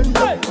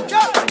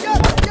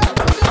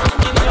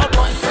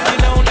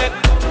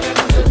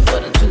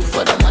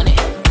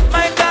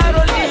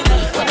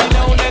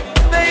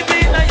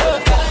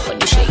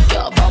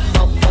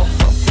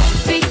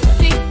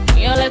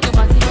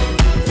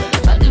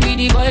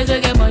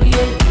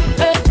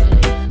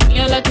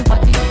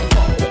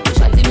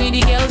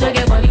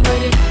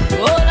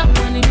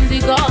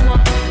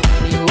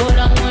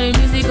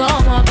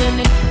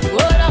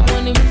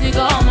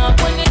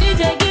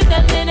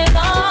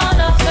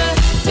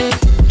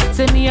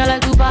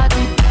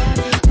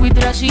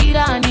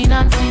 Rashida and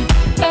Nancy,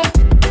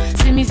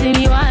 see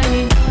me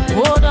whining.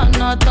 Hold on,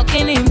 not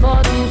talking in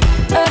bottles.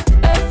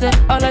 Say,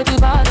 I like to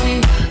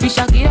party. We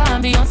Shakira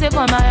and Beyonce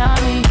for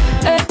Miami.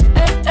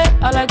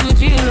 I like to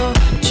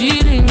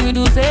chilling with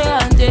Uze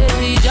and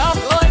Jay-Z. Just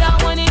hold on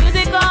when the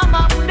music come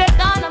up, put it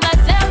down. I'm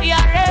like, say we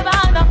are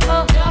raving up.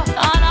 Hold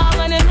on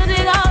when the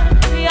music come,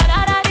 we are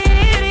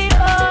da-da-dee-dee.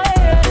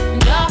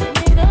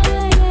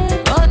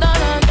 Hold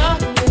on,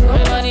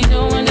 everybody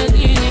doing the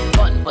music.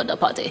 One for the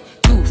party.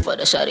 For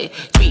the shawty,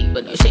 3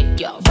 when you shake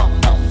your bum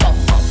bum bum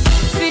bum.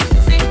 See,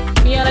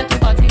 me I like to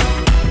party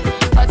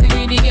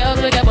with the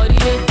girls with their body.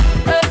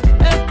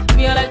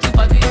 Me I like to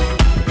party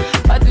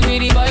with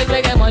the boys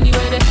with their money.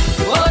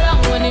 Go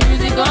down when the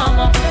music come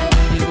up.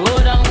 You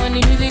go down when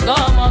the music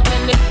come up.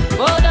 And they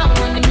go down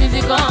when the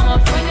music come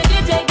up. When the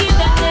DJ give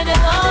that to the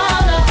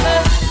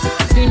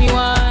all. See me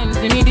wine,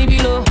 see me deep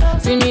below,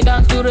 see me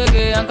dance to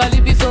reggae and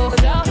calypso.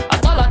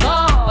 At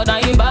all, now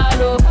in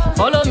balo.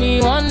 Follow me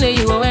one day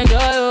you go enjoy.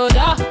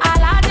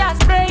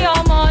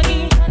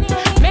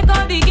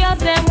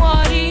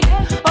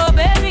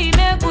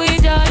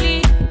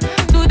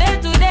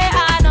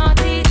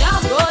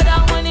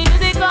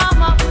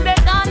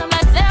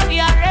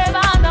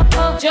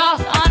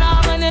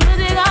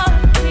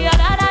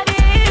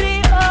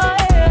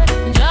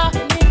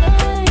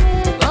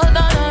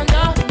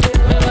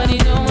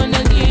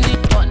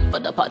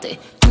 Party,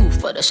 2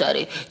 for the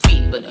shawty,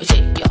 3 when you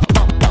shake your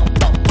bum bum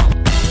bum bum.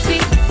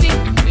 See,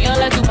 me I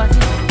like to party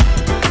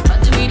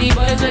with the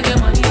boys with their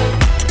money.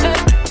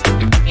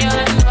 Me I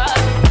like to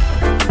party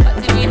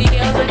with the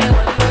girls with their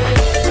money.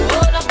 Go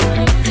down when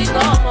the music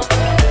come up,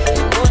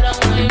 go down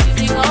when the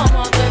music come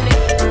up,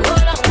 go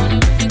down when the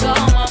music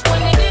come up.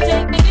 When the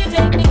DJ.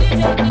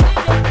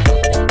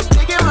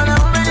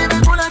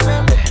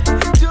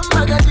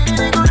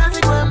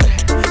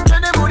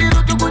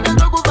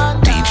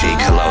 DJ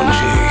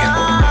Kalonji.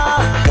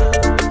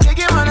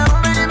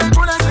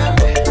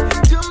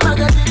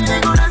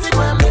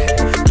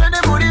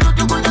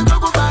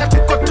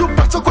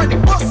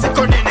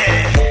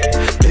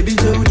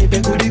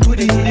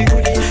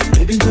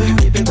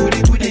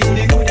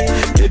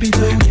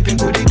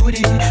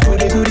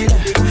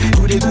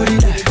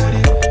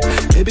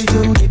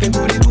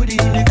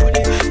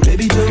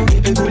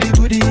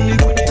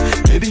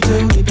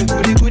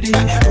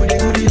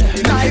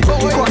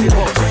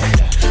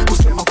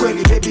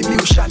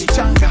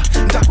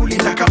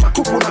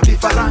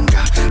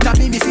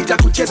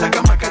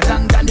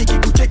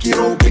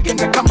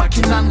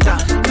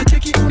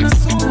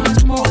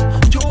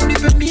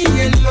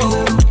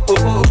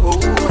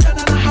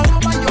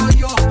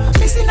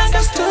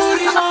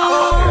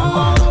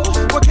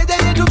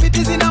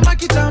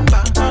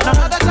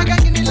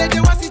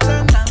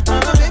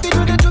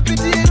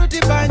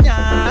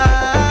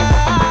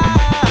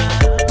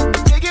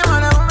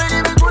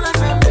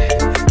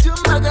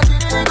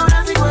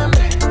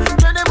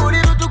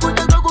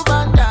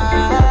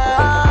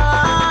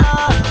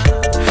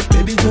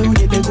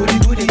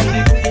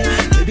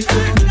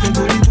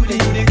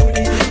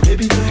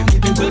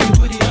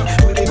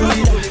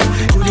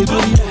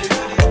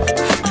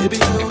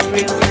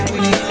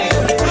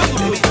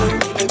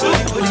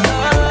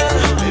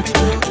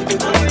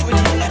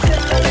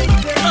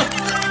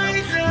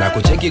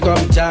 kucheki kwa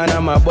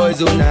mchana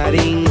maboys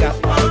unaringa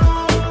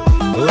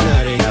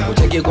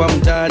kucheki kwa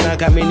mchana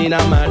kamini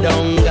na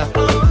madonga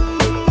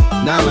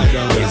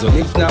hizo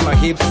lips na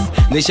mahips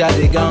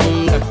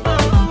nishazigonga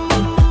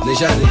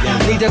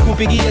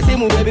nitakupigia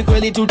simu baby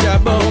kweli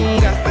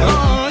tutabonga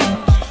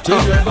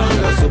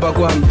suba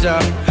kwa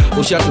mtaa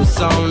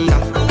ushatusonda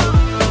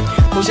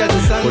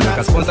kuna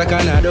kasponsa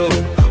Kanado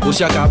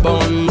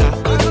ushakabonda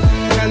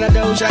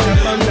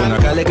kuna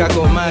kale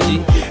kako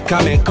maji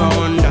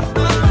kamekonda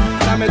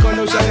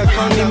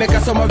ushakakonda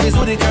nimekasoma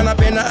vizuri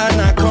kanapena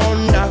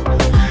anakonda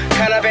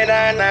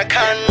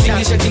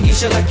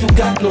tingisha like you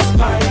got no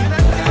spine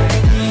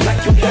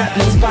like you got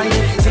no spine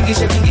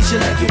tingisha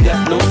like you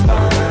got no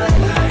spine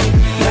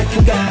like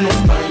you got no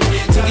spine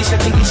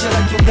tingisha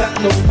like you got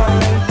no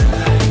spine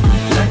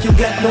like you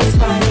got no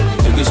spine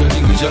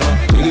tingisha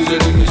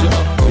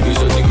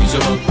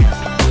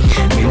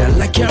me not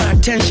like your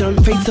attention,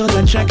 fatal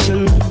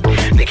attraction.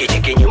 Nigga,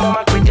 checking you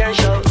my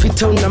credential.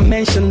 Fit on a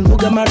mention,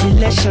 book my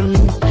relation.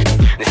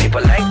 The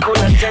people like cool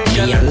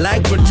attention. Me I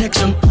like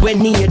protection, when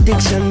need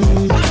addiction.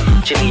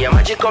 Chini ya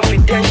maji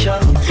confidential.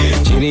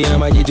 Chini ya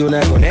maji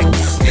tuna connect.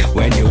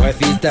 When the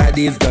wife is start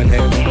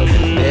disconnect.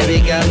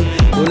 Baby girl,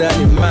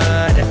 unani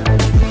mad.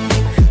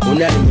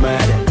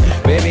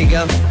 Baby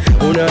girl,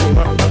 unani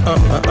mad.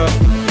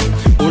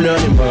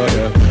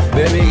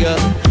 Baby girl,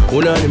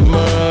 unani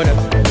mad.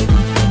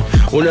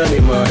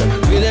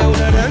 Vile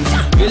una dance,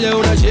 vile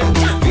una shake,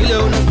 vile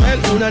una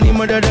smile,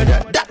 unanima da.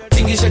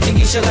 Tingisha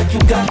like you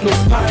got no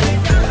spine,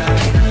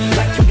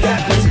 like you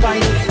got no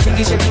spine.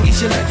 Tingisha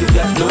like you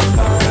got no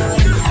spine,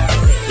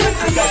 like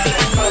you got no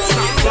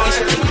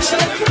spine. Tingisha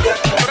like you got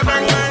no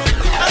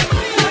spine,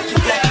 like you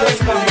got no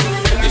spine.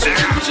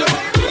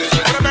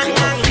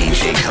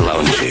 DJ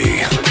Kalonji.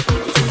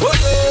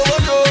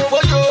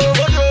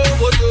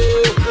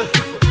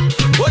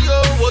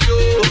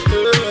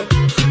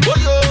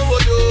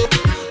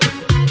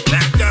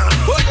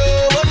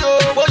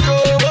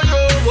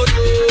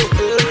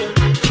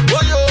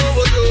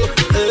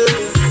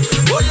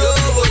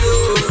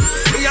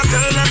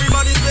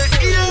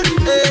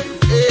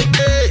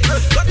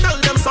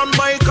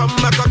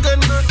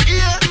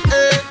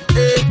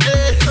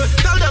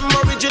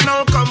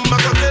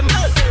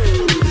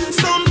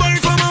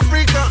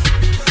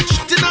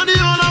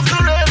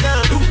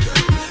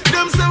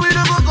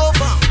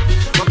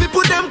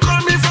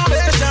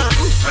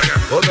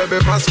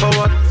 Fast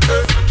forward,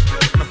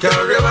 can't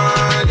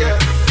rewind, yeah.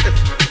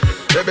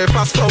 Baby,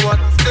 fast forward,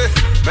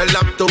 I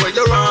love the way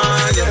you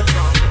run, yeah.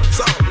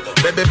 So,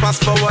 baby,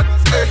 fast forward,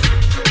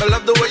 I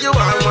love the way you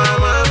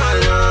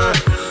run.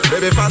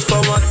 Baby, fast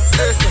forward,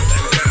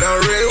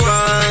 can't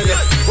rewind,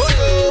 yeah.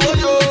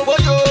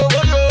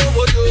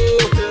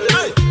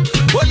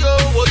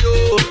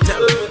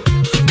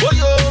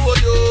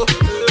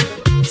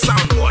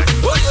 Soundboy.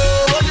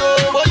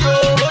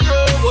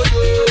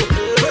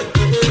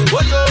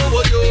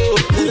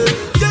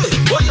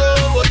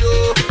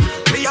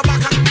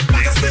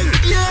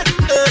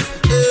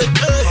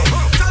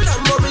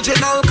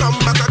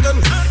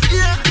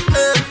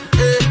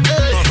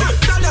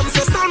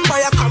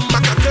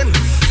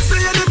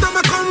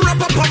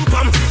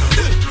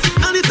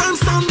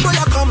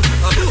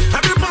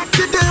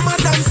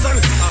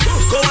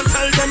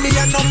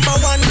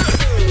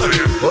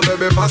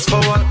 Baby, fast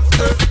forward,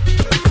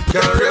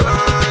 can't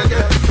rewind,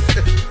 yeah.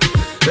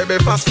 Baby,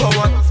 fast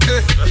forward,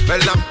 I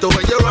love the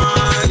way you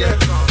run, yeah.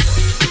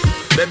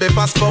 Baby,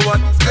 fast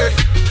forward,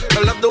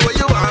 I love the way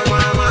you run.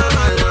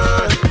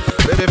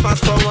 Baby,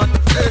 fast forward,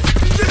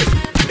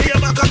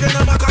 you're back again,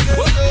 I'm back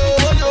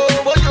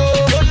again.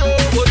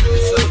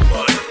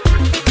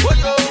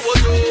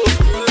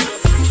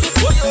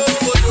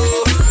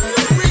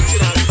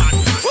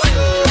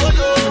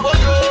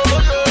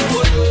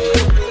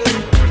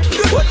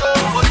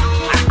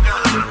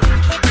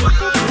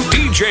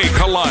 DJ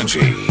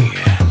Kalonji.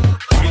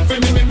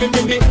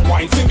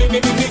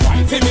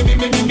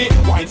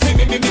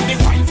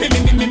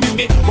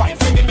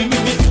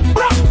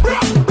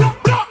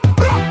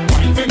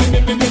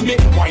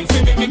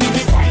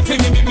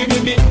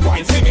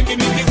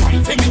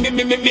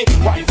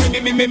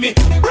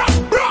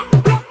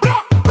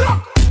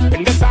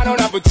 Pendeza non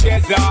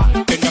unavyocheza,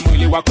 penda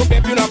mwili wako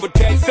baby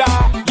unavyoteza.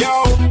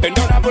 Yo,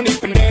 penda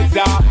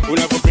unavyonipendeza,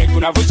 unavyobreak,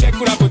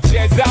 unavyocheck,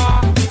 unavyocheza.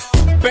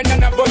 Penda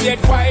navyoget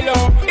wild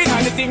up,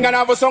 inanitinga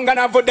navyosonga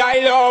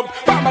navyodial up.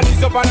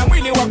 Pambalizo pana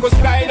mwili wako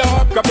style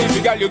up. Cause baby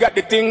girl you got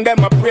the thing them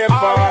I pray for.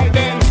 Alright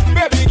then,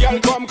 baby girl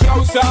come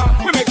closer.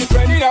 We make it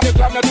ready at the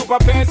club na tupa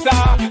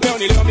pesa. Leo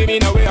ni leo mimi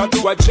na wewe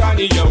tu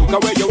wachani yo.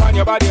 Cause where you want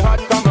your body hot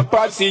come a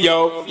party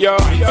yo. Yo,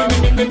 wine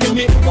see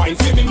me, wine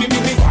see me,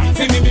 wine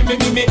see me,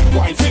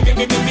 wine see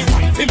me,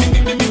 wine see me,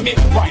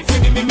 wine see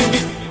me,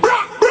 bra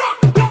bra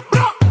bra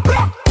bra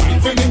bra.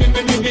 Wine see me,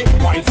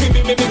 wine see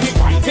me,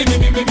 wine see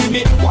me,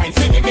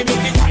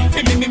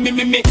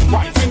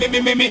 wine see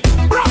me,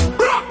 bra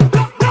bra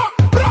bra bra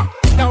bra.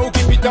 Now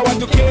keep it I want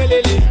to kill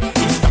it.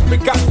 East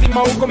Africa see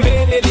my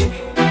ukulele.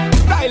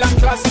 Style and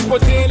class is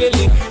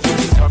hotelele. You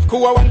be soft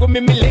kuwa wangu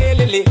mimi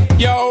lelele.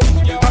 Yo,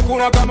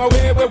 hakuna kama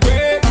wewe.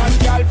 And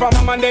girl from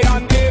a Monday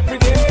and every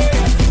day.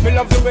 Me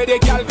love the way the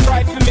girl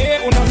cry for me.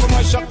 Una come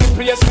and shop the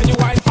place when you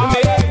wine for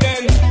me.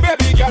 Then,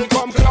 baby girl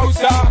come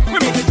closer. We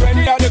make it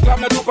trendy at the club,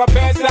 not super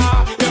pesa.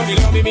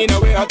 Love me, no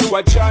way to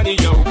a Johnny,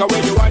 yo. Cause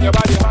when you want your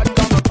body hot,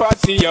 come and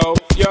party, yo.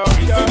 Yo,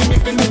 wine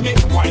for me,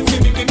 wine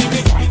for me, wine for me,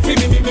 wine for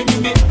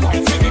me,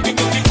 wine for me,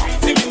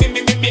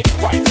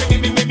 wine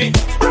for me.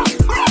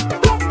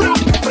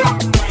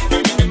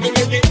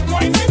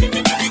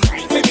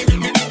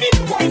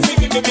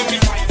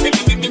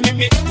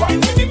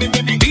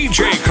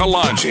 DJ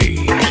Kalonji.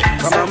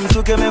 Kama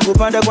msuke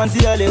mekupanda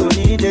kwanzia leo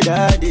niite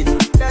daddy.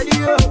 Daddy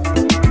yo.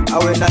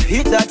 I when I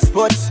hit that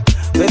spot,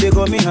 baby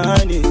call me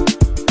honey.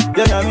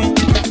 You know me?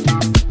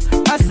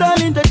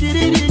 Asali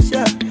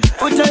nitatiridisha,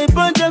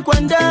 utaipata kwa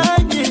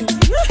ndani.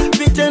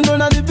 Vitendo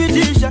na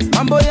vipitisha,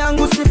 mambo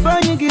yangu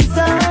sifanyi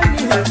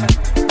gizani.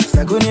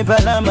 Saguni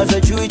palama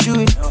za chui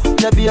chui,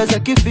 tabia za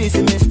kifisi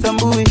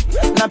mistambui.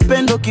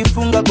 Napendo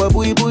kifunga kwa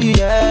buibui,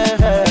 yeah.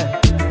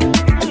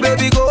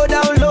 Baby go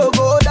down low,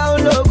 go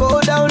down low, go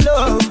down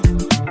low.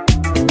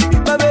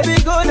 My baby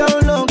go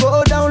down low,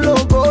 go down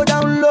low, go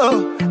down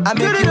low. I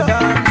make you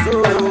dance,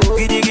 oh.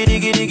 Giddy giddy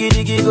giddy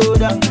giddy giddy go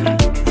down.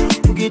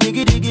 Giddy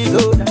giddy giddy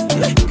go down.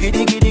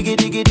 Giddy giddy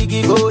giddy giddy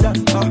giddy go down.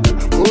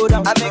 Go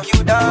down. I make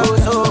you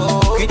dance,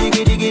 oh. Giddy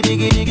giddy giddy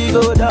giddy giddy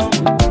go down.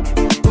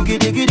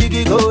 Giddy giddy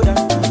giddy go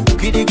down.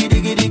 Giddy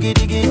giddy giddy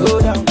giddy giddy go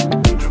down.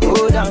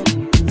 Go down,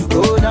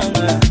 go down.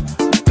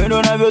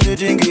 Pendo na vyote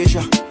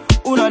tingisha.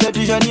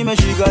 Unaletisha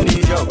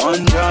nimeshikanisha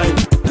one time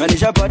na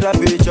nishapata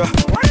picha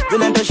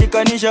vile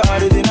nitashikanisha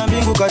ardhi na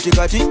mbingu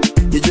katikati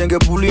nijenge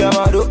puli ya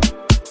mado.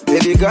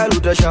 Baby girl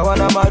utashawa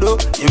na mado.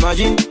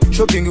 Imagine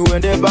shopping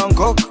uende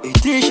Bangkok,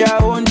 itisha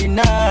on the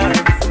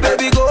night.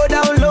 Baby go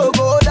down low,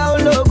 go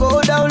down low,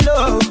 go down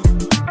low.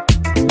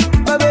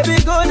 My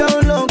baby go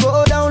down low,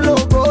 go down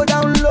low, go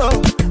down low.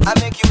 I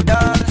make you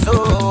dance,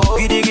 oh.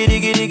 Giddy giddy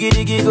giddy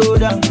giddy giddy go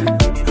down.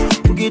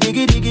 Giddy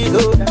giddy giddy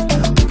go down.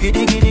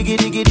 Giddy giddy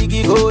giddy giddy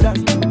giddy go down.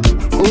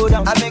 Go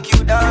down. I make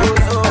you dance,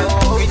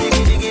 oh. Giddy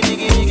giddy giddy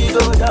giddy giddy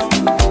go down.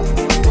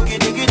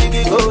 Giddy giddy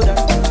giddy go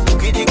down.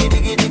 Giddy giddy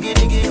giddy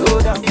giddy giddy go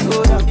down.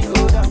 Go down,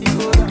 go down,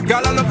 go down.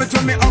 Girl, I love it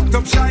when me act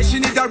up shy. She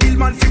need a real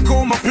man fi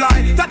come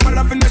apply. That my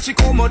loving that she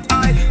come out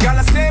high. Girl,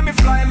 I say me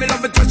fly. Me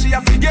love it when she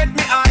a forget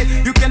me high.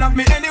 You can have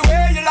me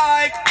anywhere you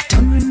like. I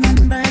don't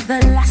remember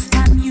the last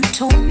time you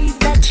told me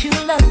that you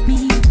love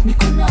me.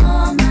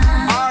 Nicoloma.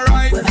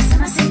 Alright. Where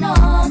I say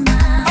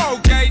Noma.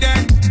 Okay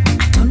then.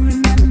 I don't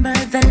remember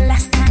the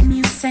last time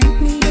you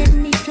sent me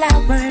any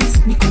flowers.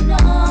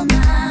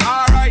 Nicoloma.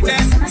 Alright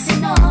then. Where I say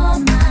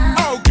Noma.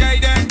 Okay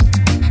then.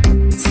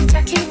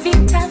 Sitaki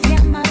vita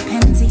vya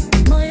mapenzi.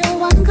 Moyo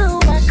wangu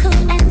wa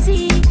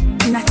kuenzi.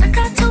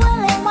 Nataka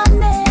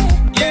tuelewane.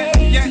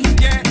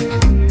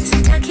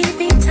 Sitaki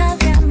vita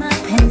vya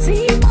mapenzi.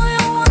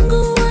 Moyo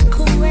wangu wa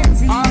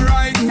kuenzi.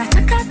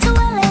 Nataka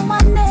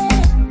tuelewane.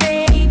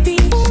 Baby,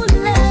 ooh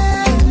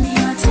love, give me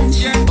your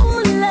attention.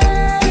 Ooh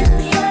love, give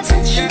me your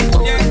attention.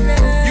 Ooh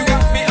love, you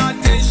got me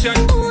attention.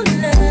 Ooh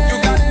love, you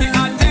got me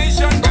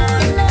attention,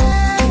 girl.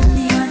 Give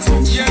me your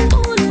attention.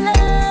 Ooh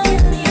love,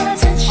 give me your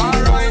attention.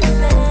 Alright,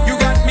 you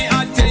got me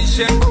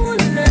attention.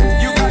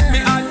 You got me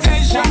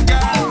attention,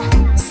 girl.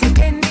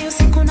 Sipendi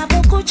usiku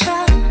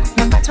unapokucha,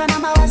 napatwa na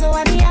mawazo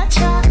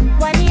waniacha.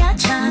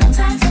 No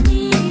time for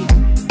me,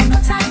 no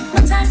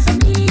time for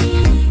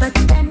me. But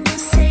then you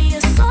say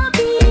you're so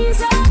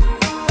busy,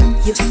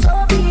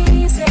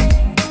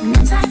 No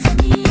time for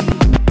me,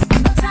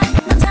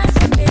 no time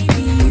for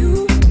baby.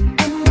 You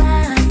and I,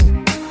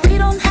 we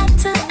don't have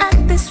to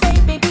act this way,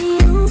 baby.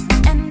 You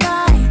and I,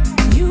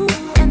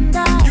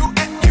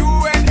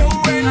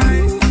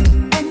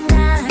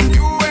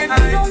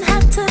 we don't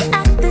have to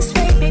act this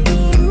way, baby.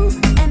 You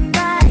and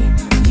I.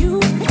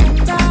 Give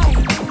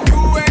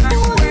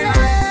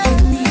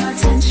me your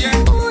attention.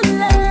 Ooh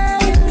love,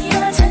 give me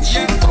your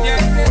attention.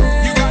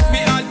 You got me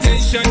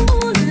attention.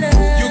 Ooh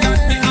love, You got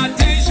me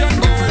attention,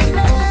 girl.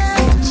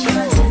 your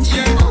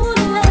attention. Ooh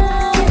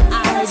love, give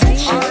me your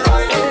attention.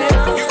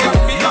 You got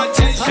me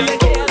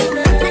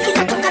attention.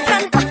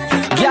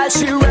 Girl,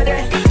 she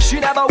ready. She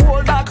never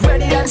hold back,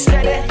 ready and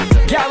steady.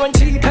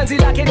 Guarantee penzi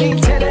like an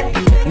intended.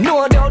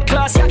 No doubt,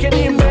 class like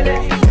an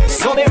belly.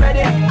 So be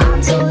ready.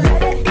 I'm so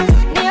ready.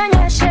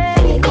 Nionyeshe,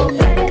 niko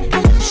ready.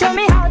 Show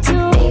me how to,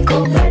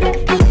 niko ready.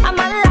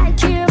 I'ma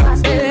like you,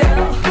 must be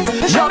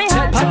ready. Show me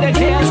how to,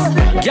 niko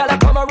ready. Girl,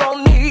 come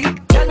around me.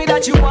 Tell me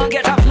that you want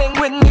get a fling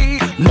with me.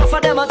 Enough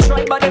of them a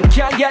try, but them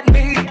can't get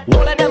me.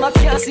 All of them I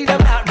can't see them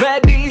not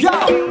ready. Yo,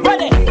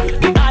 ready.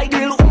 The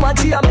ideal woman,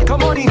 she a make her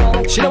money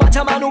now. She know what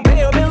a man who pay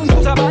her bill,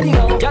 use her body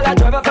now. Girl, I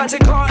drive a fancy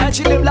car and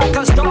she live like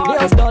a star.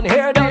 Nails done,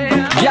 hair done.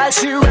 Girl,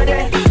 she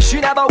ready. She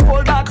never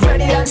hold back,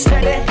 ready and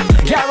steady.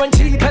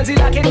 Guarantee penzi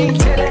like an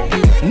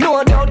intended.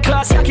 No doubt,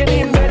 class like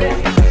an belly.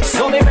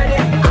 So me ready.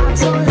 I'm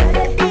so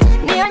ready.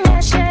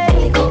 Nionyeshe,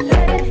 niko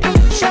ready.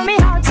 Show me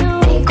how to,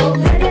 niko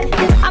ready.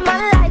 I'ma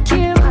like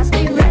you, must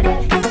be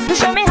ready.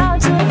 Show me how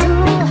to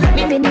do.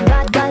 Mimi ni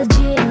bad girl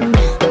Jane.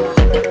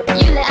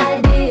 Yule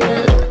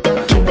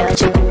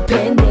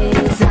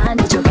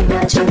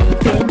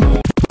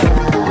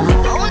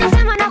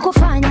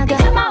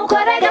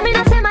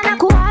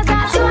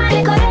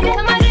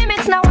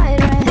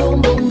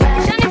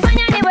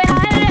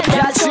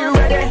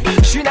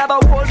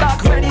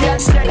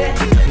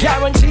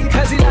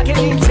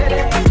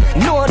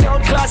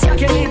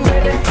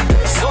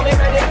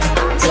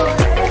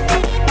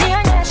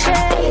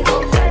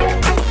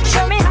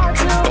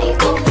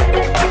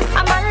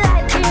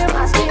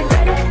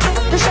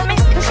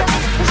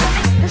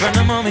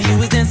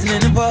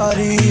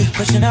body,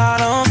 pushing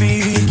out on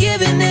me.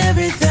 Giving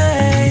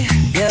everything,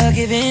 you're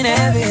giving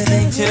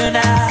everything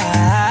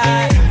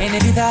tonight. And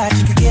if you thought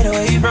you could get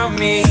away from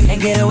me,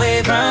 and get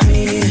away from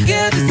me,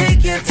 girl, just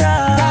take your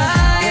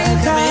time. You're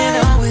coming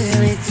on with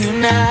me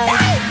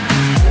tonight.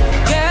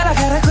 Girl, I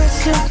got a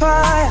question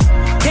for you.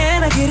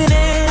 Can I get an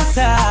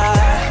answer?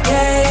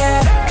 Yeah,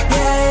 yeah,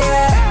 yeah,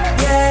 yeah,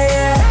 yeah,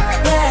 yeah,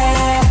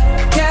 yeah.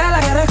 Girl, I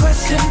got a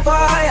question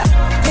for you.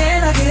 Can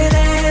I get an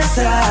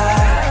answer?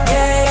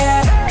 Yeah,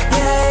 yeah,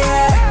 yeah,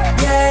 yeah,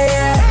 yeah,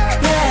 yeah,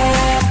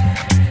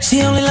 yeah. She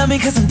only love me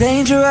 'cause I'm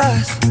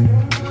dangerous.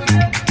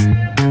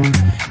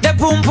 That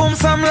boom boom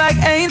sound like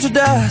angel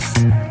dust.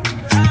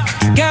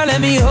 Girl, let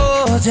me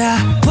hold ya,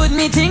 put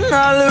me ting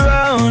all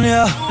around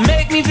ya,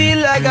 make me feel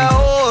like I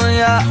own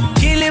ya,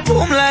 kill it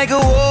boom like a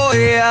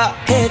warrior,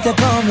 hit the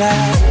boom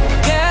like.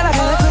 Girl, I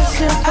got a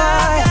question for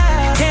ya,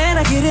 can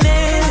I get an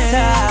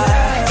answer?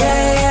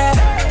 Yeah, yeah,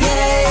 yeah,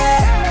 yeah,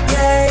 yeah,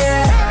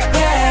 yeah,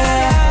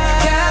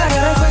 yeah. Girl, I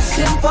got a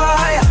question for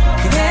ya,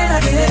 can I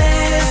get an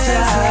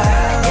answer?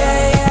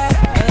 Yeah, yeah,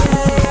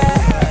 yeah, yeah,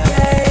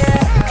 yeah,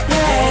 yeah.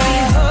 Let me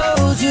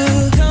hold you,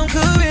 come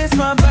caress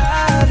my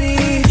body.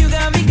 You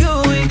got me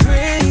going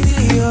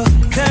crazy, oh.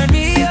 Turn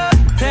me up,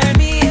 turn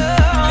me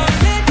up.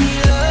 Let me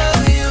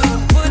love you,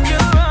 put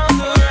your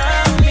arms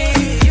around me.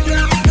 You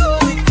got me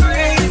going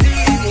crazy.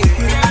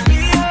 Turn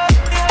me up.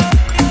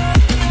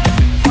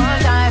 One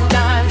time,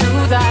 time, two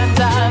time,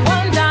 time.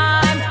 One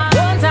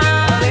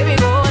time, baby,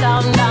 go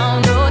down, down.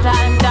 No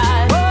time,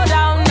 time. Go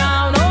down,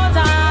 now, no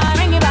time.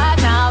 Bring it back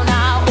now,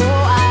 now.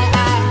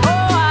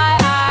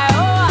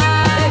 Oh,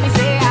 let me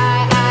say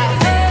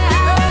say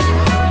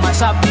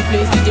mash up the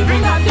place, DJ,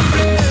 bring out the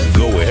place.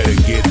 Go ahead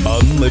and get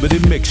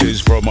unlimited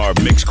mixes from our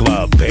Mix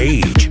Club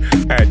page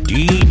at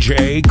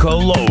DJ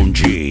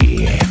Kalonji.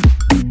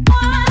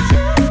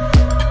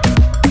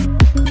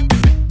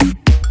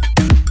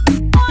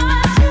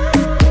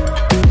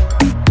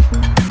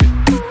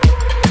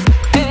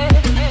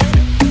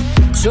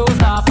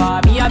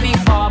 Showstopper, me a big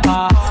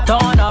papa.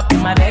 Turn up in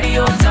my very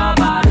own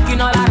chopper.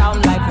 Looking all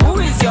around like, who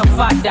is your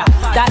father?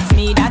 That's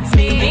me,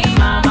 big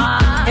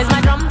mama. Here's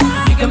my drum,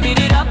 you can beat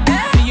it up.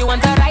 Do you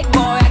want a right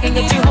boy? I can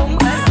get you home.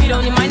 You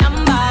don't need my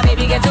number,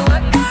 baby, get to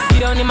work. You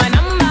don't need my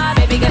number,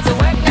 baby, get to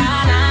work.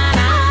 Nah, nah,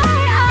 nah.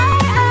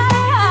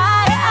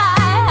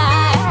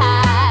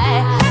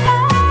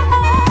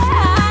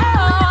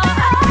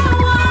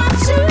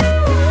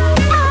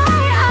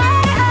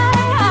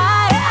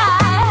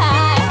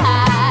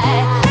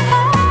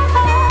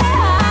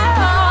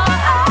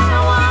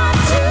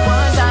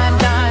 One time,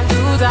 time,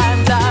 two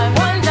time, time.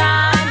 One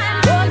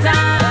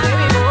time,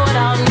 baby, go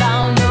down,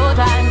 down. No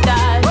time,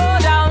 time. Go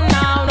down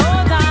now, no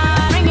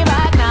time. Bring it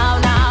back now,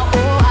 now.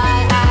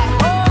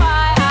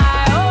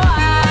 Oh,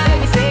 let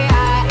me say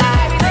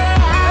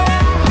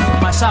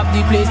mash up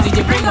the place, DJ,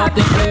 bring out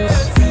the place.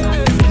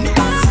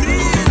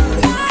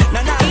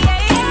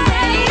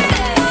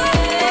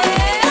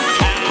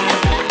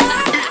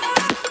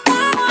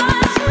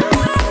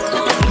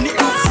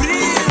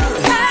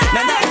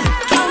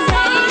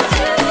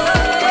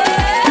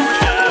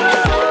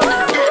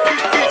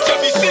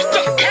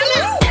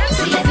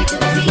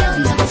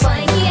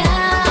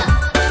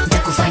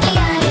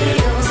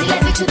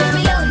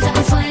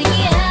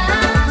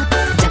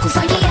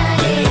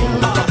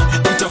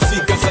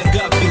 Itafika saa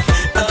ngapi?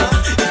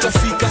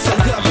 Itafika saa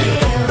ngapi?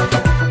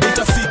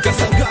 Itafika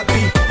saa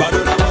ngapi? Bado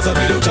nawaza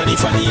vile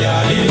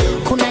utanifanyia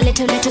leo. Kuna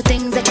little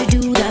things that you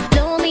do that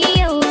blow me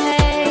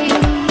away.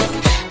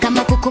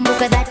 Kama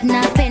kukumbuka that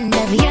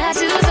napenda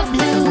viatu za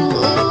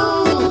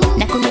blue.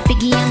 Na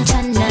kunipigia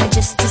mchana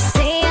just to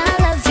say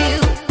I love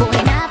you.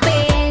 Boy,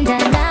 napenda,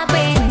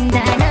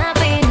 napenda,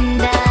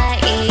 napenda,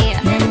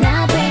 yeah. Na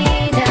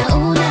napenda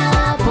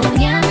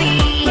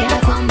unaponiambia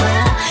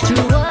kwamba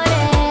through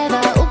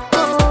whatever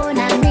uko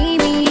na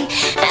mimi,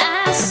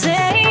 I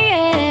say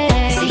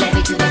yeah. Zile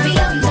vitu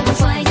Babylon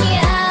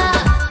nakufanyia,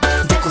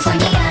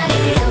 nakufanyia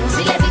leo.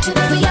 Zile vitu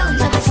Babylon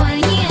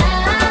nakufanyia,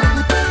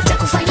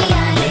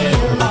 nakufanyia leo.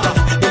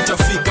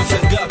 Itafika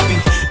saa ngapi?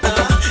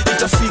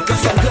 Itafika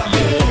saa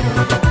ngapi?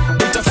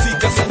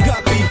 Itafika saa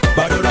ngapi?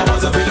 Bado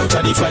nawaza vile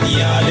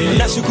utanifanyia leo.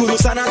 Nashukuru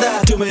sana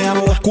that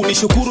tumeamua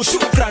kunishukuru.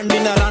 Shukran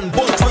nina run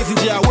both ways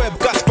nje ya web.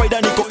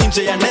 Spider niko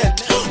nje ya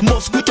net.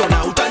 Mosquito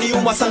na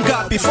utaniuma saa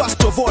ngapi?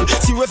 First of all,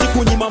 siwezi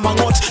kunyima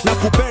mangot na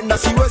kupenda,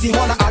 siwezi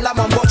hona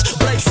alama mbot.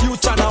 Bright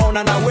future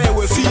naona na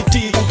wewe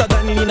fiti.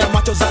 Utadhani nina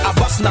macho za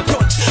Abbas na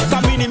Tot.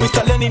 Kamini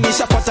Mr. Lenny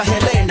nishapata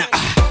Helena.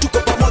 Tuko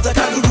pamoja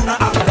Kalulu na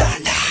Abdalla.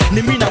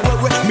 Ni mimi na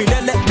wewe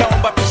milele,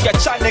 naomba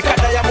tusiachane ka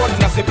Diamond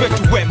na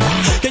Sepetu Wema.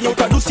 Kenya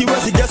utadusi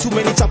wezi guess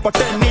umenichapa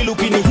 10 nil.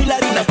 Ukini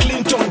Hillary na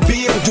Clinton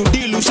beer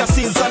Judil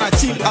ushasin sana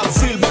chill I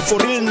feel but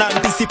for real na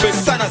anticipate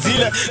sana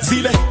zile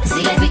Zile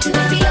vitu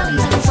Babylon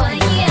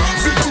nakufanyia.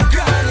 vitu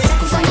gani?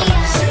 Nakufanyia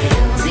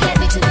leo. Zile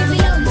vitu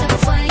Babylon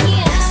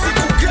nakufanyia.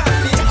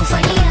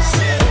 Nakufanyia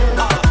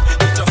leo.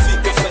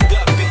 Itafika saa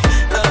ngapi?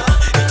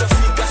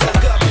 Itafika saa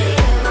ngapi?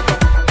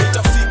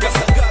 Itafika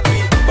saa ngapi?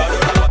 Bado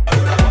na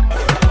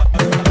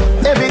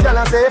Every girl I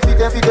say fit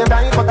them you feel them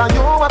dying, but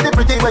you have the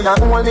pretty way you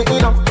hold me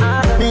in up.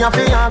 Me have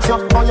to ask you,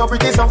 how you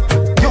pretty so?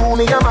 You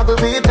me a muggle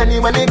with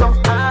anywhere me go.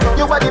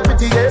 You are the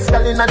prettiest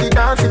girl in the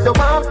dance. If you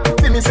want,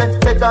 feel me say,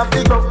 take off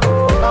the glove.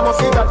 I must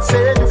see God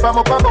say you from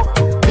up above.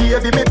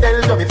 Baby, me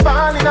tell you, me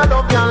fall in a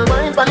love. Y'all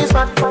mind for this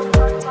fat,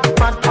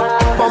 fat,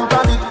 bump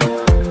on it.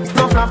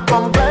 No flap,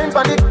 bump blind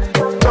for it.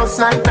 Just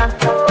like that,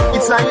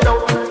 it's like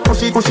out.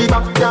 Push it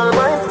back, y'all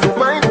mind,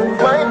 mind,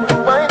 mind,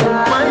 mind,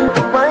 mind,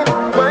 mind,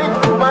 mind,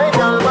 mind,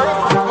 y'all mind,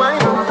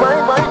 mind, mind,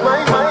 mind,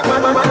 mind,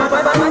 mind,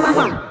 mind, mind,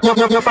 mind.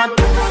 You're fat.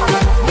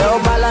 Yo,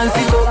 balance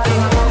it up.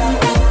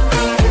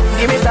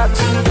 Give me that.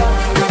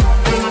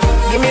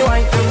 Give me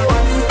wine.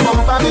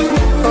 Bump on it.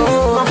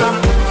 Oh,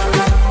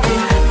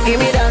 give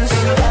me dance.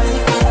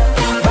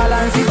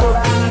 Balance it up.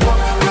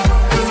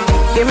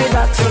 Give me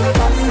that.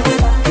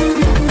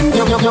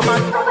 You're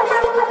fat.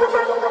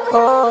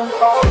 Oh,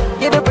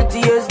 you're the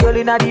prettiest girl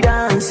in the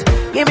dance.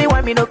 Give me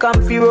one, me no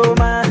comfy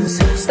romance.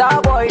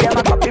 Star boy, them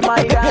a copy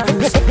my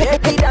dance.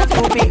 Make me dance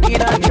to be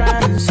in a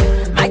trance.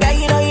 My guy,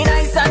 you know you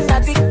nice and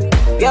natty.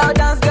 Your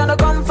dance gonna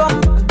come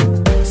from.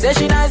 Say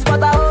she nice,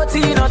 but I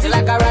OT naughty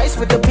like a rice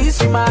with the peas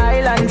in my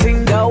island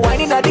thing. Girl, wine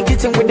in the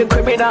kitchen with the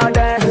criminal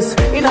dance.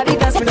 In the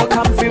dance, me no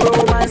comfy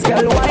romance.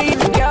 Girl, wine,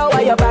 girl,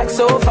 why your back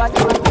so fat?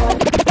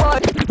 Boy,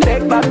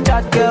 take back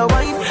that girl,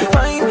 wine,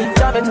 wine,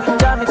 jam it,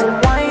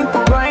 wine,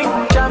 grind,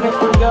 jam it,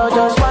 girl,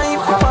 just wine,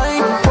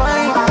 wine,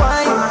 wine,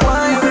 wine,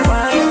 wine,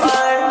 wine,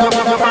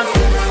 wine.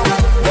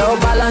 Yo,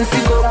 balance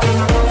it up.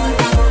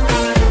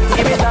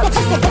 Give me that.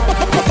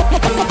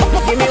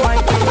 Give me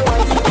wine.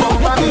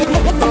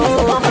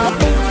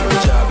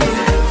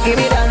 Give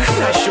me dance.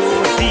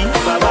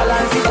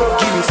 Balance it up.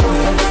 Give me some.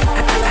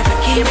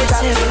 Give me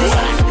that.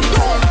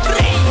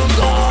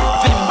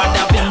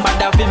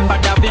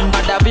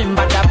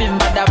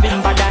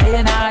 Vimbada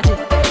energy.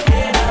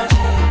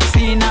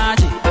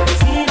 Synergy.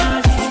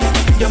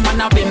 Your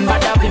man a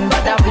vimbada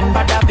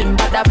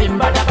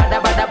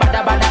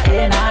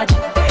energy.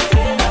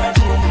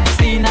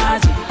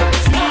 Synergy.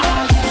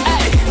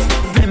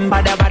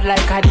 Vimbada bad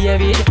like a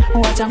David.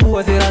 Watch and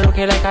go zero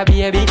looking like a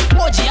baby.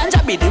 Moji and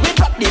Jabidi, we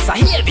drop this a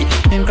heavy.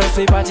 Increase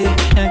the party,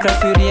 increase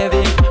the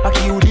raving.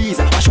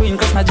 Akiuliza, washo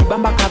increase na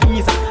jibamba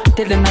kabisa.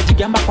 Tell them na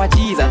jigamba kwa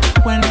Jesus.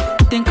 When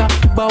think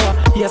about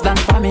what he has done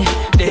for me,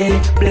 daily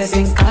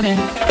blessings coming.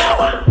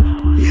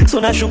 So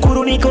na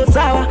shukuru niko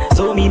sawa,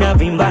 so mina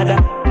vimbada.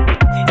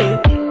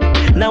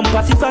 Na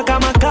mpasifa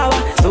kama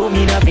kawa, so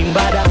mina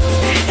vimbada.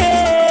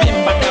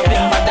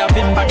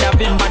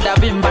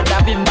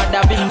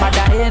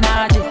 Vimbada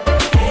energy.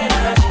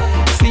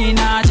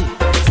 Synergy.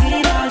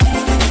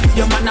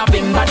 Your man a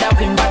vimbada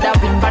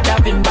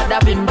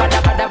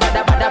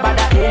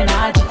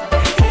energy.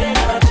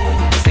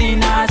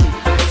 Synergy.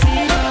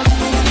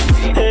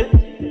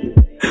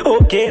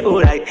 Okay,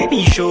 alright,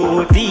 ni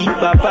shoti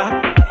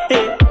papa.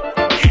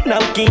 Na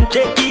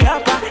ukincheki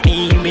hapa,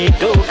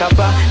 nimetoka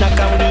pa. Na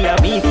kauni ya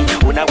mimi,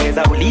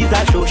 unaweza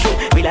uliza shosho.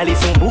 Vila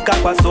lisumbuka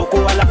kwa soko,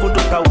 alafu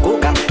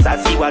tukaukoka.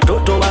 Sasi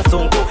watoto wa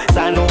songo,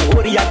 sano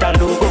hori hata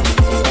ndogo.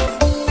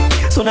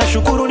 So na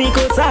shukuru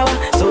niko sawa,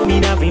 so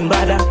mina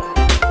vimbada.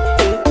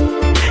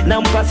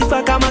 Na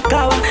mpasifa kama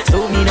kawa, so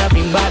mina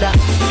vimbada.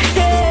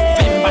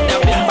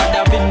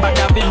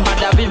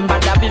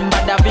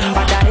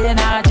 Vimbada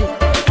energy.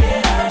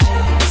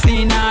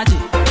 Synergy.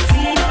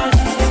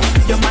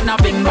 Your man a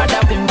vimbada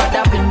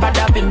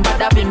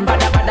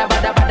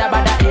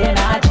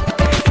energy.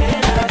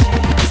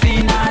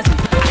 Synergy.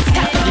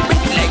 Attack the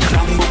beat like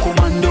Rambo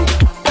Commando.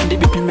 And the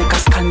beat make a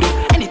scandal.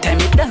 Anytime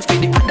you dance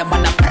with the other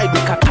man a pride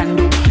like a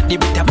candle. The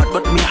beat a bad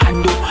but me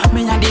handle.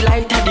 Me and the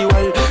light of the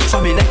world, so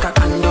me like a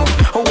candle.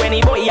 When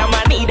he boy I'm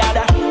a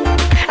nidada.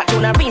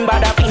 Atuna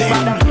vimbada.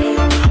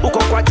 Uko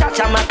kwa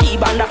chacha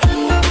makibanda.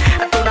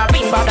 Atuna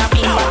vimbada.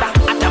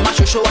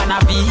 Shosho wana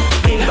vi,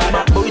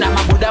 maboy na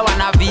mabuda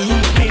wana vi,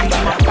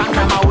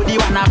 mapanga maudi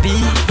wana vi,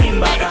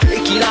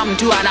 kila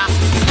mtu ana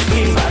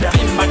vimbada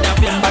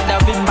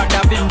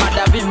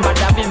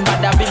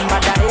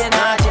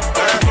energy.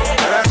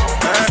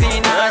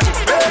 Synergy.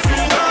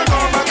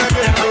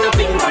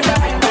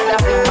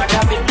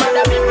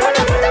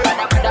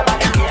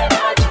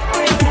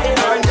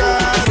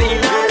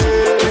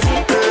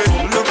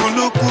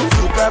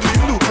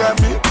 Look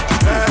at me.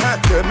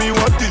 Tell me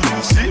what do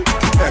you see?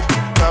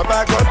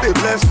 Baba God they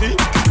bless me.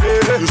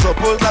 You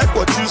suppose like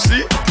what you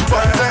see.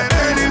 But the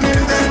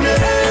enemies and the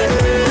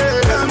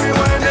hate. Tell me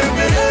why they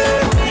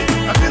hate me.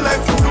 I feel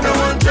like food no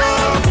one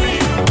job me.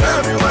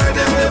 Tell me why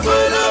they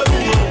follow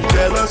me.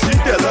 Jealousy.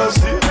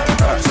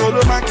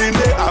 Solo man can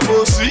they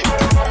abosi.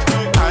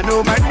 I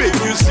know might make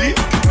you see.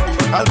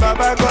 As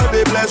Baba God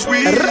they bless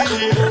we.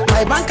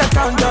 My bank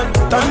account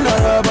done the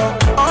rubber.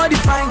 All the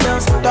fine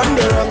girls done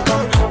the wrong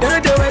come.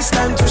 Don't the waste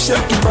time to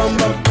shake the bum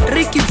bum.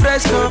 Ricky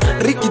fresh no,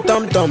 Ricky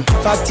tom tom.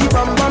 Fatty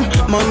bum bum,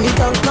 money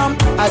don't come.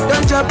 I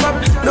don't jump up,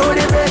 no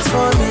they vex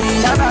for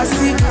me. Never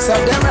see, so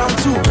them round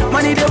two.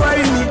 Money they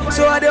worry me,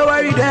 so I they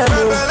worry them.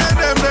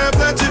 Them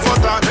plenty for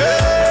that,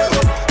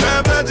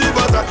 them plenty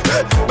for that.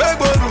 Beg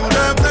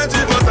them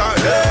plenty for that,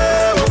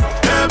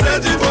 them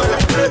plenty for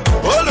that.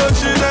 Oh no,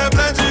 she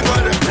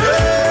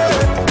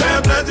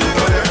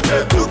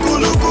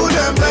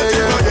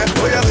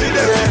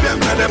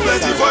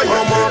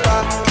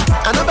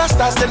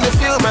gangsters, then they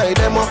feel my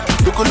demo.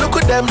 Look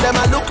at them,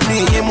 I look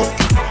me, emo.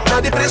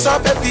 Now the place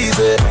of the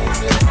easy.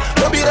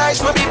 No be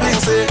rice, no be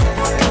beans, eh.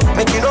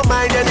 Make you no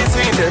mind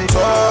anything them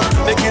talk.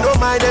 Make you no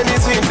mind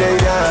anything they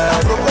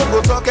have.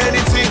 Go talk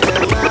anything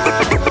they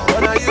have. But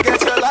now you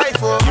get your life,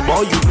 oh. The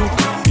more you look,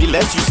 the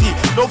less you see.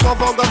 Don't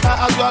forget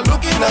that as you are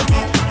looking at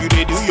me. You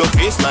they do your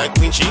face like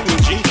winchy.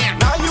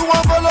 Now you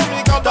won't follow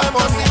me, cause I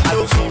must see. I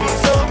don't see me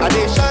so. I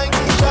they shine.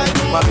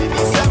 My baby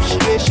self, she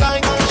they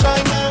shine.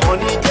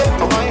 Money came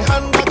from my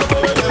hand, like a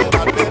bird.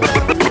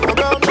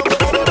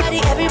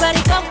 Everybody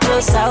come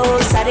closer, oh.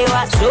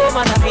 Sarewa, so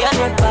man, I feel a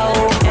nepa,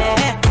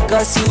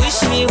 cause you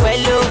wish me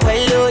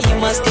well, you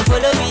must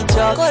follow me,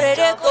 Joe.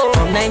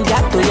 From Ninja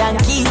to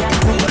Yankee,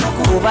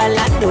 over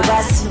land,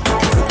 over sea.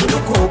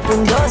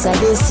 Open doors, I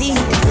they see.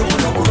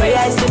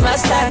 Where is the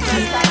master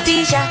key?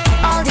 Tisha,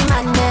 all the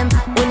man them,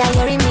 when I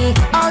hear me,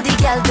 all the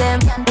girl them,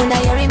 when I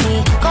hear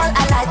me, call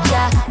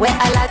Alaja, where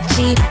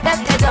Alachi, that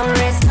they don't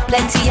rest,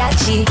 plenty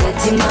achi,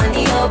 getting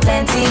money, oh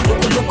plenty,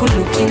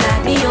 looking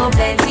at me, oh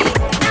plenty,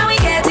 now we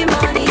getting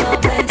money, oh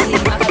plenty,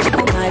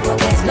 my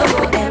pockets no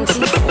go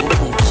empty.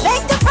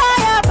 Make the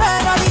fire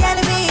burn on the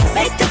enemies,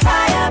 make the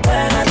fire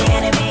burn on the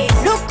enemies,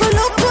 look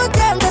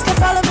them just to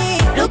follow me,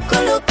 look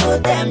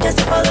them just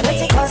to follow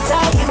me, cause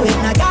I you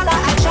in a gala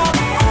I chop,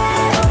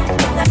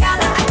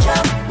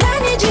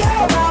 Nani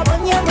Jehovah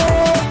on your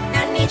way,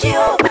 Nani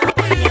Jehovah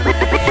on your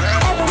way.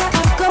 Everywhere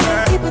I'm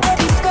going, people they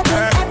be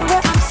scoping.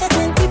 Everywhere I'm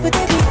sitting, people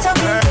they be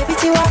talking. Baby,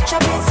 to watch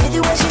up and see the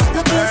way she's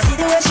looking, see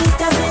the way she's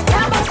dancing.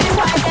 That must be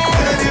why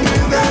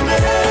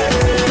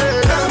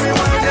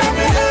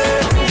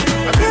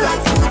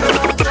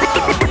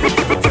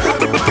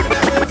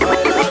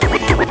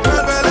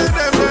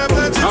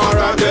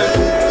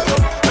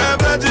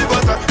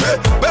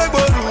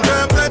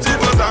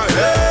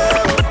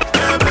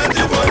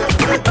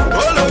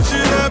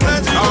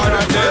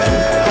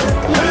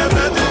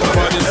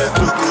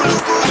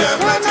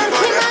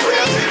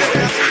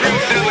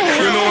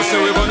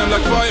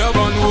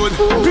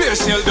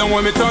Then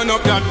when me turn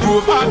up that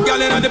groove, hot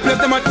gal inna the place,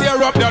 them a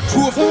tear up that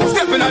roof.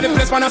 Step inna the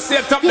place, when I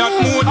set up that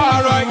mood.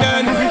 Alright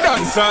then,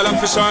 dance all and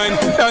for shine,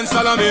 dance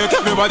all and make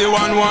everybody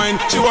one wine.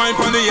 She wine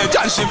from the edge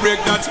and she break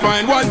that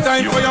spine. One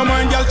time for your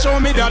mind, girl, show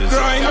me that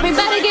grind.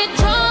 Everybody get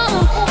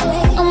drunk,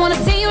 I wanna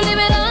see you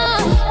live it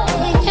up,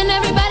 and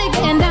everybody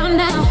getting down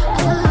now.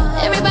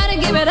 Everybody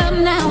give it up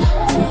now.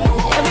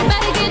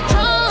 Everybody get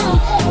drunk,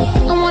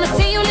 I wanna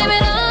see you live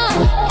it up,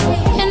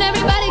 and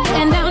everybody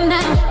getting down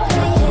now.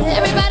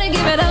 Everybody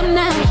give it up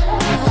now.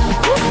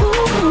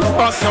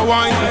 Bust a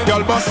wine,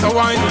 girl bust a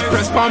wine.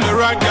 Press palm the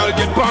right, girl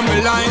get palm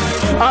the line.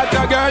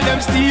 Other girl them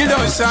still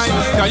don't shine.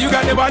 Now you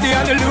got the body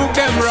and the look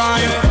them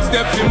right.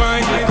 Step to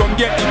mine, come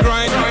get the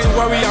grind.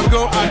 Where we are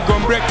go and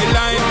come break the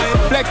line.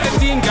 Flex the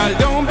thing, girl,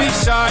 don't be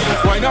shy.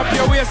 Wind up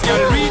your waist,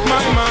 girl, read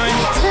my mind.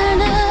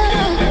 Turn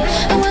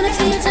up, I wanna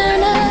see you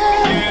turn up.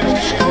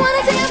 I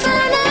wanna see you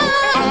burn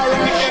up.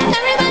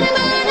 Everybody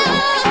burn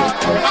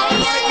up. Ay,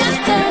 ay, ay,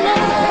 turn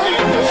up.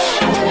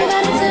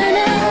 Everybody turn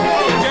up.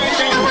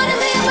 I wanna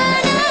see you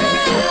burn up.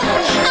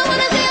 I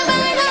wanna see you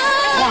burn up.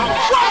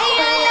 Ay,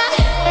 ay, ay.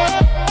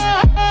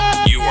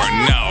 You are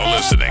now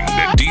listening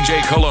to DJ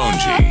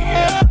Kalonji.